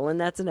wonderful, and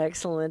that's an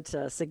excellent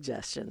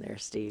suggestion there,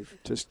 Steve.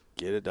 Just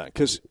get it done.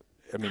 Because,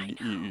 I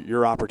mean,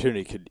 your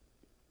opportunity could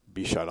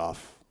be shut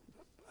off.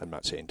 I'm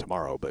not saying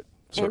tomorrow, but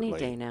certainly Any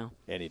day now.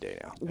 Any day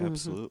now.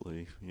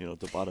 Absolutely. You know,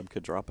 the bottom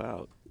could drop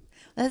out.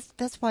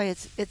 That's why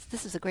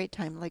this is a great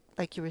time,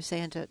 like you were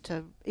saying,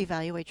 to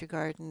evaluate your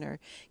garden or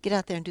get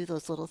out there and do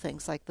those little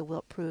things like the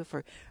wilt proof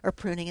or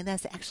pruning, and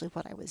that's actually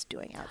what I was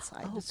doing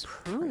outside. Oh, was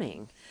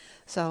pruning.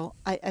 So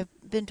I've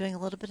been doing a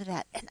little bit of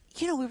that, and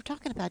you know we were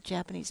talking about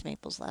Japanese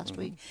maples last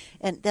week,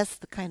 and that's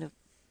the kind of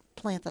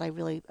plant that I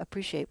really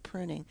appreciate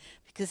pruning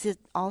because it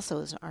also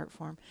is an art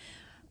form.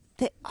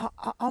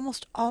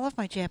 Almost all of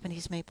my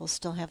Japanese maples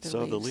still have their So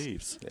leaves. the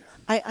leaves. Yeah.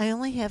 I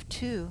only have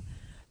 2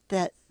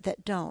 that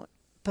don't,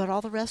 but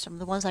all the rest of them,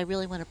 the ones I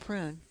really want to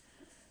prune,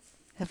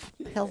 have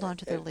held on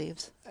to their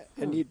leaves.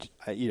 And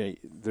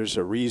there's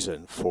a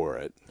reason for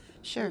it.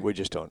 Sure. We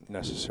just don't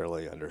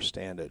necessarily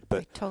understand it. But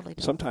I totally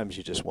don't. sometimes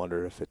you just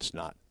wonder if it's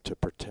not to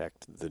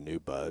protect the new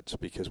buds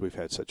because we've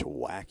had such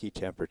wacky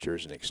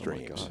temperatures and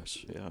extremes. Oh my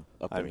gosh, yeah,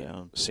 up I and mean,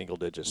 down. single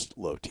digits,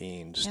 low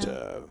teens Yeah.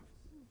 to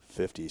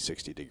 50,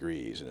 60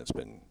 degrees, and it's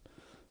been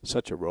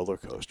such a roller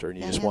coaster. And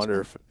you Yeah, it just has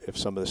wonder if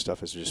some of this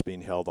stuff is just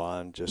being held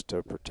on just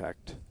to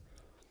protect.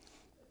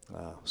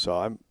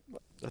 So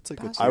That's a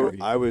good Possibly.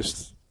 theory. I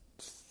was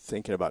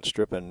thinking about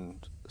stripping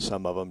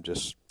some of them,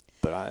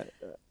 but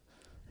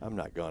I'm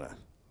not gonna.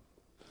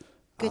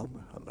 Good.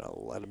 I'm gonna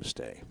let them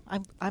stay.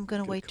 I'm going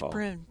to Good wait call. to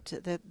prune.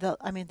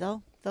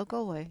 They'll go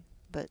away,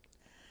 but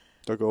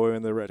They'll go away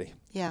when they're ready.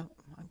 yeah,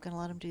 I'm going to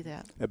let them do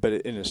that. But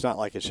it's not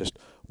like it's just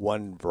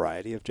one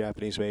variety of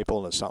Japanese maple,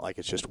 and it's not like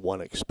it's just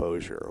one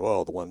exposure.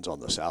 Well, the ones on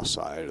the south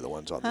side or the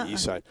ones on the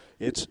east side.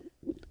 It's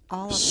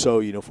All of so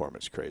uniform.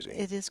 It's crazy.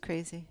 it is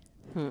crazy.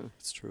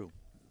 It's true.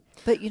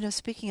 But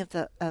speaking of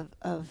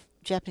of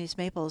Japanese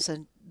maples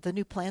and the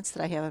new plants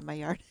that I have in my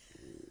yard,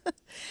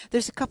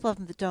 there's a couple of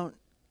them that don't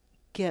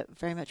get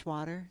very much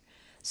water.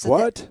 So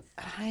What?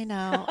 I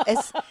know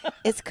it's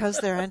because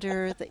they're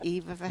under the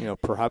eave of a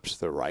Perhaps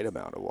the right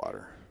amount of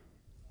water.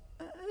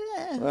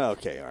 Well,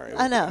 okay, all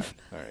right. enough,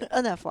 All right.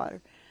 enough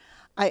water.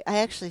 I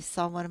actually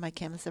saw one of my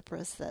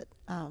Chamaecyparis that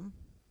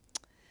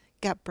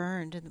got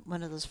burned in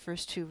one of those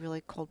first 2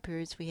 really cold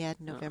periods we had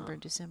in November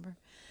and December.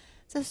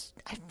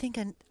 I think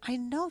I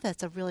know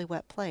that's a really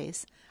wet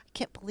place. I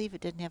can't believe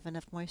it didn't have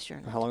enough moisture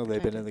in it. How long have they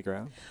been in the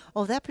ground?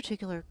 Oh, that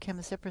particular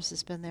Chamaecyparis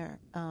has been there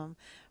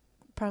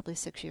probably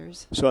 6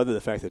 years. So other than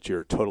the fact that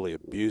you're totally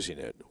abusing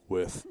it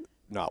with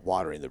not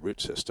watering the root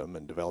system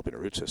and developing a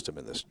root system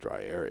in this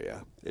dry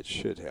area, it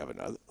should have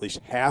at least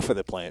half of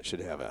the plant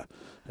should have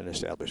an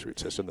established root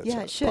system. That's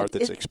Yeah, it should. part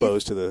that's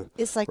exposed to the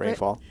It's like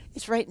rainfall.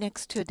 It's right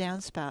next to a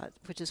downspout,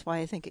 which is why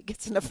I think it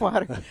gets enough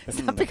water. It's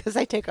not because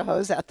I take a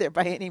hose out there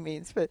by any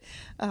means, but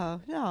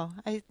no,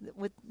 I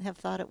would have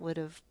thought it would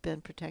have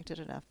been protected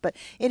enough. But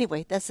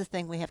anyway, that's the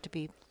thing we have to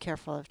be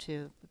careful of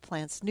too.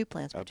 New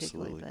plants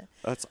particularly. Absolutely.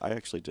 But I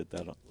actually did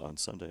that on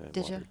Sunday. I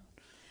did you? watered.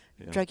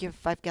 Yeah. Drug your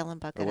 5-gallon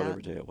bucket Or whatever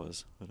out? day it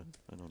was. I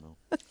don't know.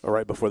 All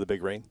right before the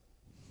big rain.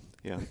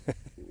 Yeah.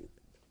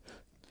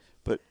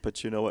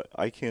 But you know what?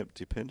 I can't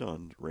depend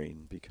on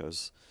rain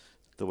because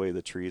the way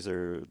the trees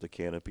are, the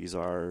canopies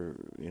are,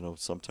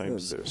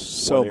 sometimes There's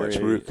so one much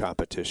area- root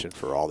competition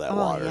for all that Oh,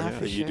 water yeah, that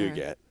for you do sure.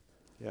 get.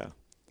 Yeah.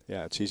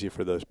 Yeah, it's easy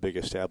for those big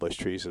established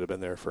trees that have been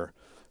there for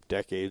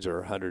decades or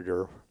 100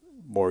 or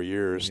more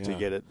years to Yeah.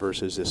 get it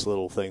versus this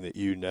little thing that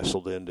you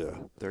nestled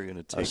into. They're going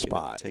to take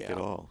spot, take yeah. it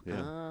all.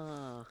 Yeah.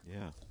 Ah,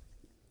 Yeah.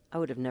 I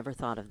would have never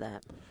thought of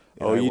that.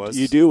 Oh, I was-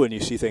 you do when you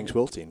see things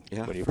wilting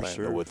Yeah, when you for plant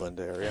in sure. the woodland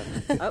area.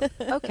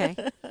 Oh, okay.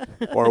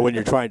 Or when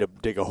you're trying to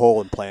dig a hole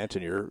and plant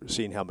and you're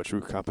seeing how much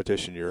root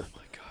competition you're. Oh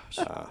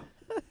my gosh.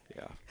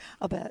 Yeah.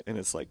 I'll bet. And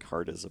it's like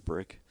hard as a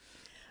brick.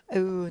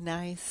 Ooh,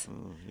 nice.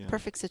 Oh, yeah.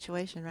 Perfect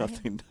situation, right?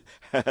 Nothing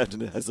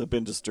hasn't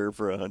been disturbed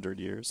for 100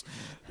 years.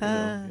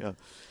 Yeah.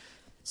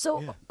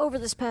 So, Yeah. over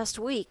this past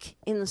week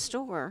in the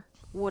store,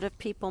 what have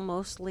people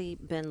mostly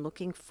been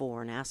looking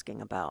for and asking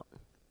about?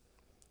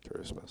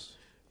 Christmas.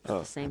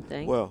 The same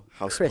thing? Well,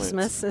 house Christmas,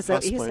 plants. is that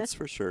House what you plants said?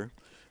 for sure.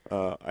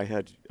 I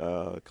had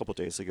a couple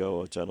days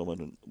ago, a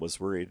gentleman was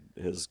worried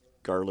his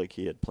garlic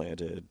he had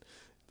planted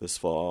this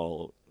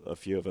fall, a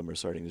few of them are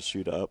starting to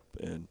shoot up,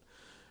 and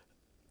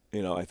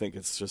I think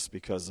it's just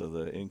because of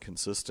the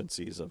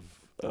inconsistencies of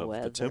the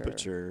weather.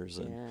 temperatures,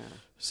 and Yeah.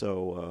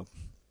 so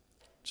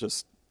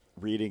just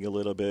reading a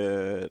little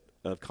bit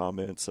of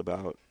comments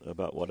about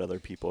what other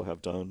people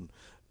have done.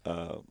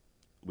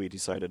 We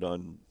decided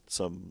on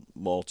some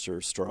mulch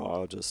or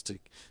straw just to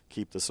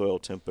keep the soil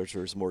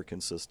temperatures more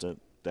consistent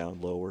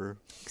down lower.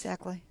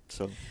 Exactly.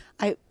 So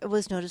I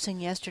was noticing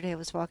yesterday I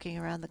was walking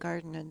around the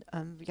garden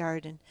and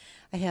yard, and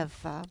I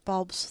have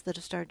bulbs that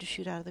have started to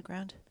shoot out of the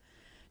ground.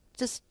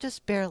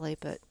 Just barely,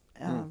 but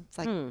it's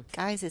like,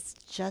 guys, it's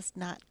just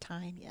not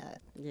time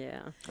yet.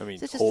 Yeah. I mean,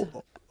 So it's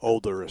just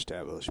older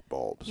established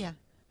bulbs. Yeah.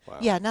 Wow.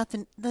 Yeah, not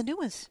the new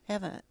ones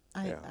haven't.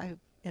 Yeah. I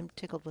am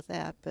tickled with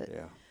that, but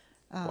Yeah.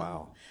 um,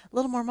 Wow. a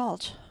little more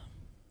mulch,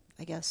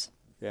 I guess.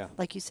 Yeah.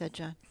 Like you said,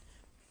 John.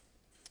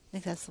 I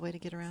think that's the way to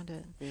get around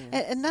it. Yeah.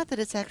 And not that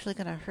it's actually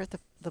going to hurt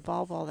the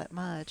bulb all that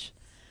much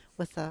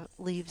with the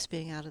leaves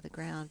being out of the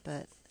ground,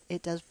 but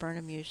it does burn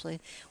them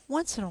usually.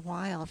 Once in a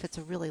while, if it's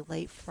a really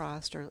late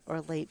frost or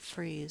late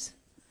freeze.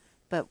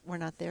 But we're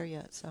not there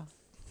yet, so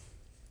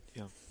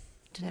yeah.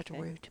 didn't have to Okay.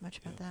 worry too much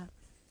about that.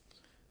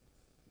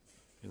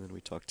 And then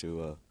we talked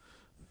to a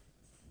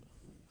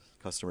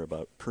customer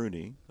about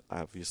pruning.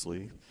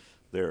 Obviously,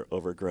 their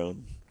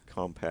overgrown,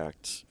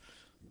 compact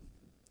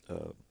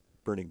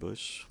burning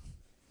bush.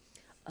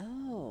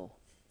 Oh.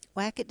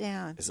 Whack it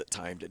down. Is it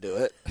time to do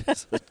it?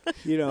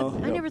 Oh,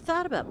 I never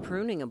thought about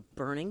pruning a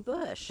burning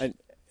bush.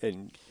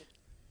 And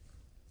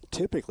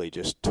typically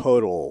just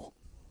total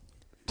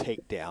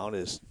takedown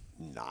is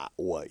not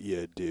what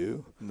you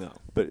do. No.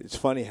 But it's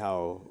funny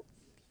how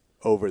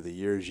over the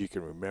years you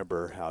can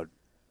remember how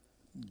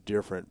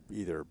different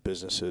either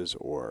businesses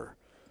or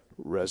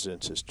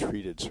residences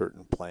treated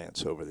certain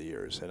plants over the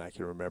years. And I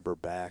can remember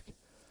back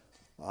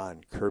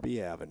on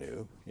Kirby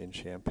Avenue in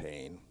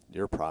Champaign,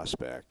 near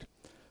Prospect,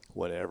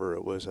 whenever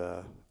it was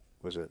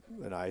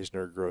an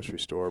Eisner grocery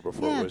store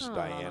before it was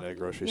Diana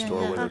grocery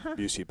store where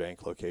the Busey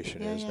Bank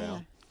location is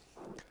now.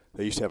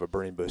 They used to have a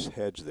burning bush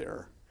hedge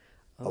there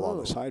along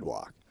the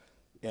sidewalk.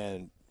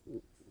 And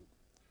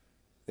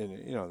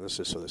this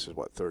is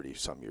what, 30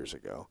 some years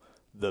ago.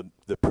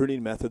 The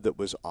pruning method that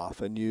was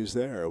often used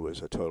there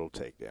was a total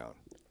takedown.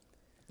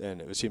 And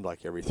it seemed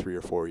like every 3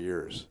 or 4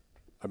 years.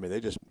 I mean,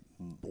 they just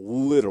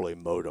literally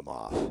mowed them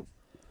off.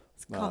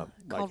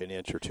 Like an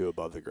inch or two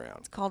above the ground.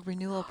 It's called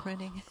renewal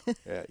printing.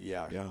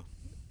 Yeah.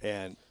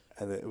 And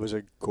it was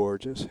a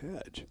gorgeous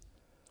hedge,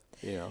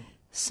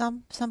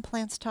 Some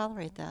plants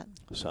tolerate that.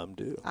 Some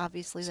do.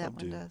 Obviously, Some that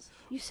one do. does.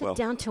 You said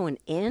down to an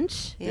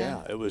inch?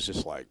 Yeah, it was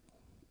just like,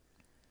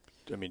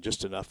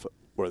 just enough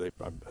where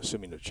I'm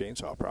assuming a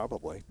chainsaw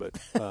probably, but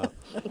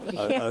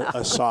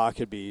a saw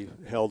could be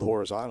held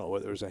horizontal,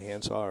 whether it was a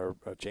handsaw or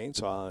a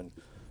chainsaw, and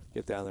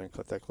get down there and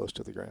cut that close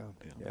to the ground.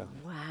 Yeah.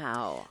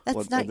 Wow.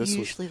 That's not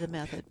usually the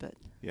method, but.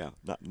 Yeah,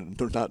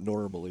 not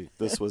normally.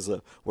 This was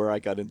where I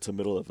got into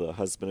middle of the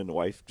husband and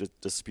wife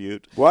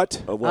dispute.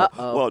 What?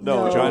 Well,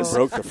 no. John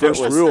broke the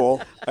first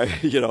rule.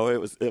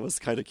 It was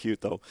kind of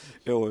cute though.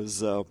 It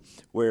was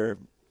where,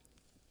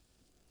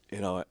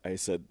 I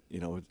said,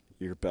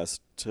 you're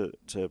best to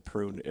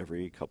prune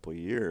every couple of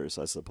years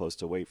as opposed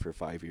to wait for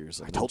 5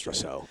 years. I told you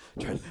so.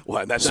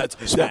 Well, that's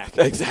smack.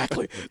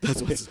 Exactly.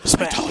 That's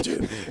what I told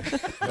you.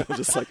 I'm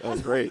just like, oh,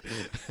 great.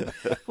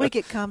 We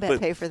get combat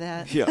pay for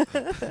that. Yeah,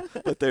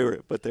 but they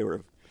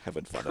were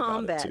having fun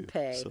combat about it too.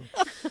 pay. So.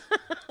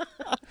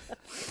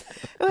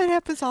 It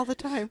happens all the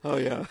time. Oh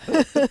yeah.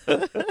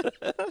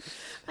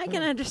 I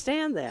can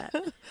understand that.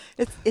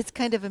 It's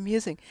kind of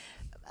amusing.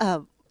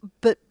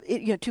 But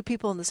two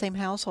people in the same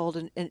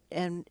household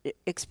and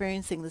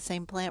experiencing the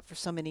same plant for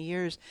so many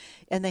years,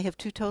 and they have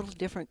two totally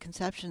different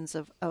conceptions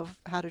of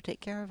how to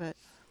take care of it.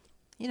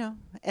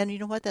 And you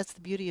know what? That's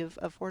the beauty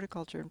of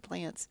horticulture and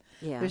plants.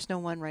 Yeah. There's no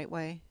one right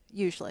way,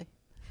 usually.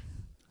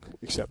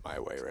 Except my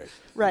way, right?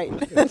 Right.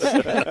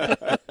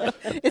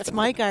 It's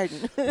my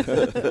garden.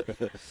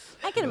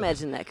 I can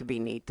imagine that could be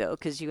neat, though,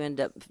 because you end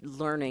up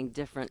learning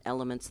different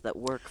elements that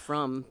work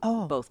from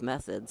both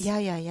methods.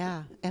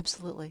 Yeah.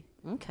 Absolutely.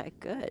 Okay,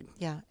 good.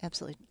 Yeah,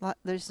 absolutely.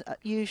 There's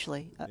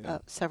usually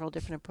several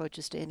different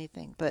approaches to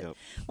anything, but Yep.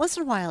 once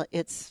in a while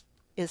there's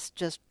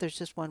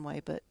just one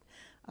way. But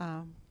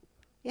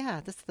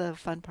that's the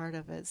fun part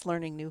of it. It's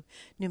learning new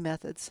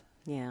methods.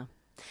 Yeah.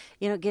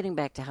 Getting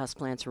back to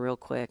houseplants real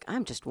quick,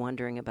 I'm just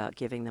wondering about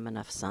giving them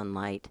enough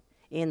sunlight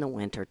in the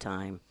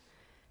wintertime.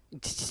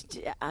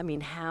 I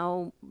mean,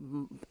 how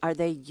are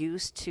they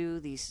used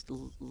to these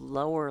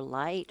lower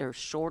light or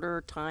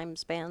shorter time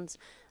spans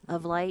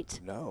of light?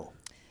 No.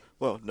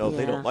 Well, no,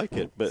 they Yeah. don't like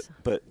it.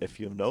 But if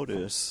you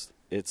notice,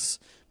 it's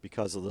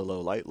because of the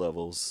low light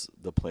levels,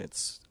 the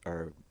plants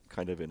are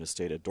kind of in a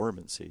state of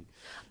dormancy.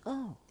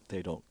 Oh,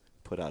 They don't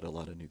put out a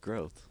lot of new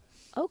growth.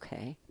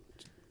 okay.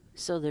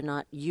 So they're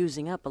not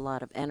using up a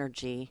lot of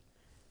energy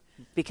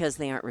because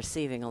they aren't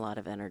receiving a lot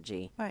of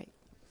energy. Right.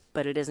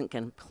 But it isn't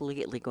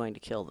completely going to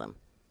kill them.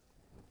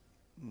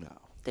 No.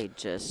 They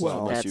just,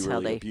 Unless that's you how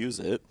really abuse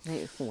it.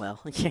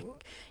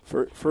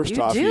 First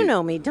you off, do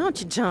know me,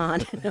 don't you,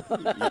 John?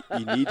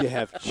 you need to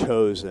have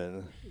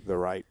chosen the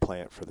right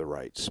plant for the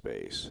right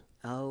space.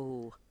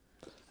 Oh.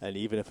 And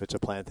even if it's a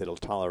plant that'll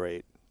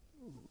tolerate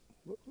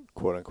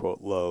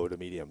quote-unquote low to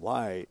medium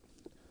light,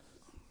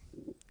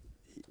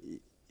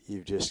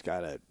 you've just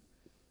got to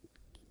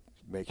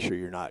make sure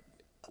you're not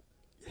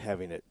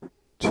having it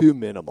too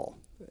minimal.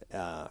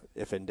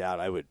 If in doubt,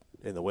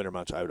 in the winter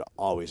months, I would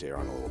always err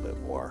on a little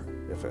bit more,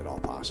 if at all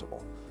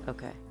possible.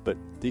 Okay. But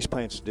these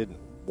plants didn't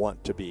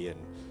want to be in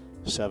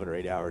 7 or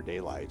 8 hour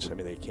daylights. I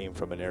mean, they came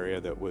from an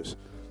area that was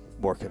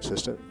more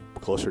consistent,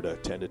 closer to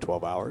 10 to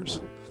 12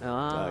 hours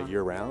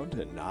year round,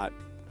 and not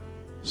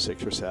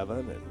 6 or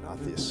 7, and not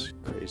this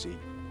crazy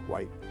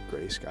white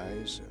gray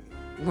skies.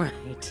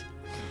 Right.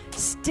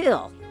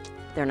 Still,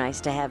 they're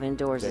nice to have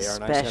indoors, They are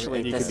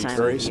especially nice, and this you time can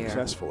be very of year.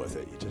 successful with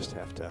it. You just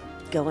have to,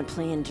 Go and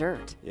play in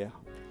dirt. Yep,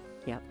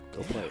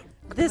 Go play.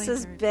 This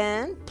has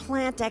been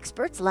Plant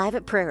Experts live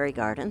at Prairie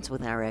Gardens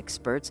with our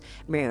experts,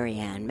 Mary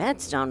Ann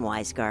Metz, John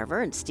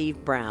Weisgarver, and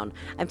Steve Brown.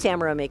 I'm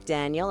Tamera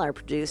McDaniel. Our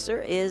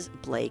producer is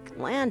Blake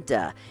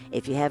Landa.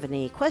 If you have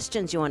any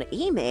questions you want to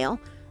email,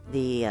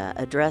 the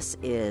address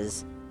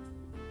is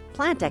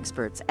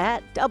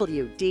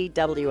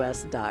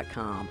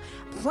plantexperts@wdws.com.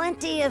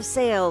 Plenty of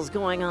sales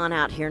going on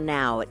out here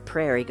now at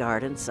Prairie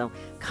Gardens, so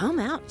come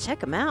out, check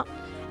them out,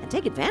 and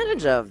take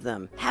advantage of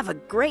them. Have a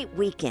great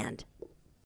weekend.